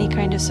appreciate any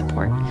kind of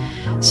support.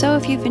 So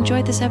if you've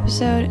enjoyed this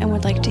episode and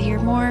would like to hear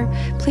more,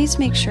 please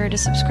make sure to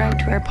subscribe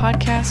to our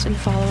podcast and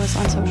follow us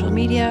on social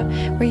media,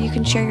 where you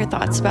can share your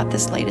thoughts about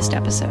this latest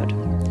episode.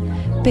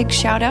 Big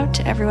shout out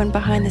to everyone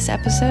behind this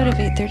episode of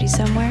 830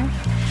 Somewhere.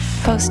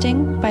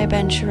 Hosting by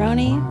Ben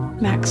Chironi,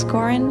 Max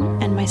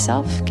Gorin, and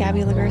myself,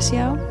 Gabby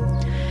Laguercio.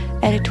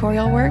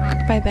 Editorial work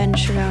by Ben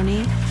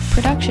Chironi.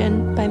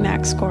 Production by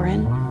Max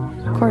Gorin.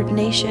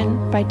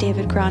 Coordination by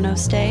David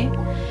Grano-Stay.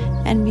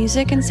 And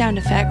music and sound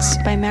effects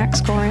by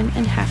Max Gorin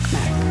and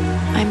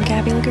HackMac. I'm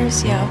Gabby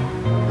Laguercio.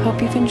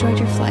 Hope you've enjoyed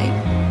your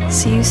flight.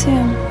 See you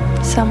soon,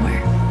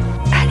 somewhere.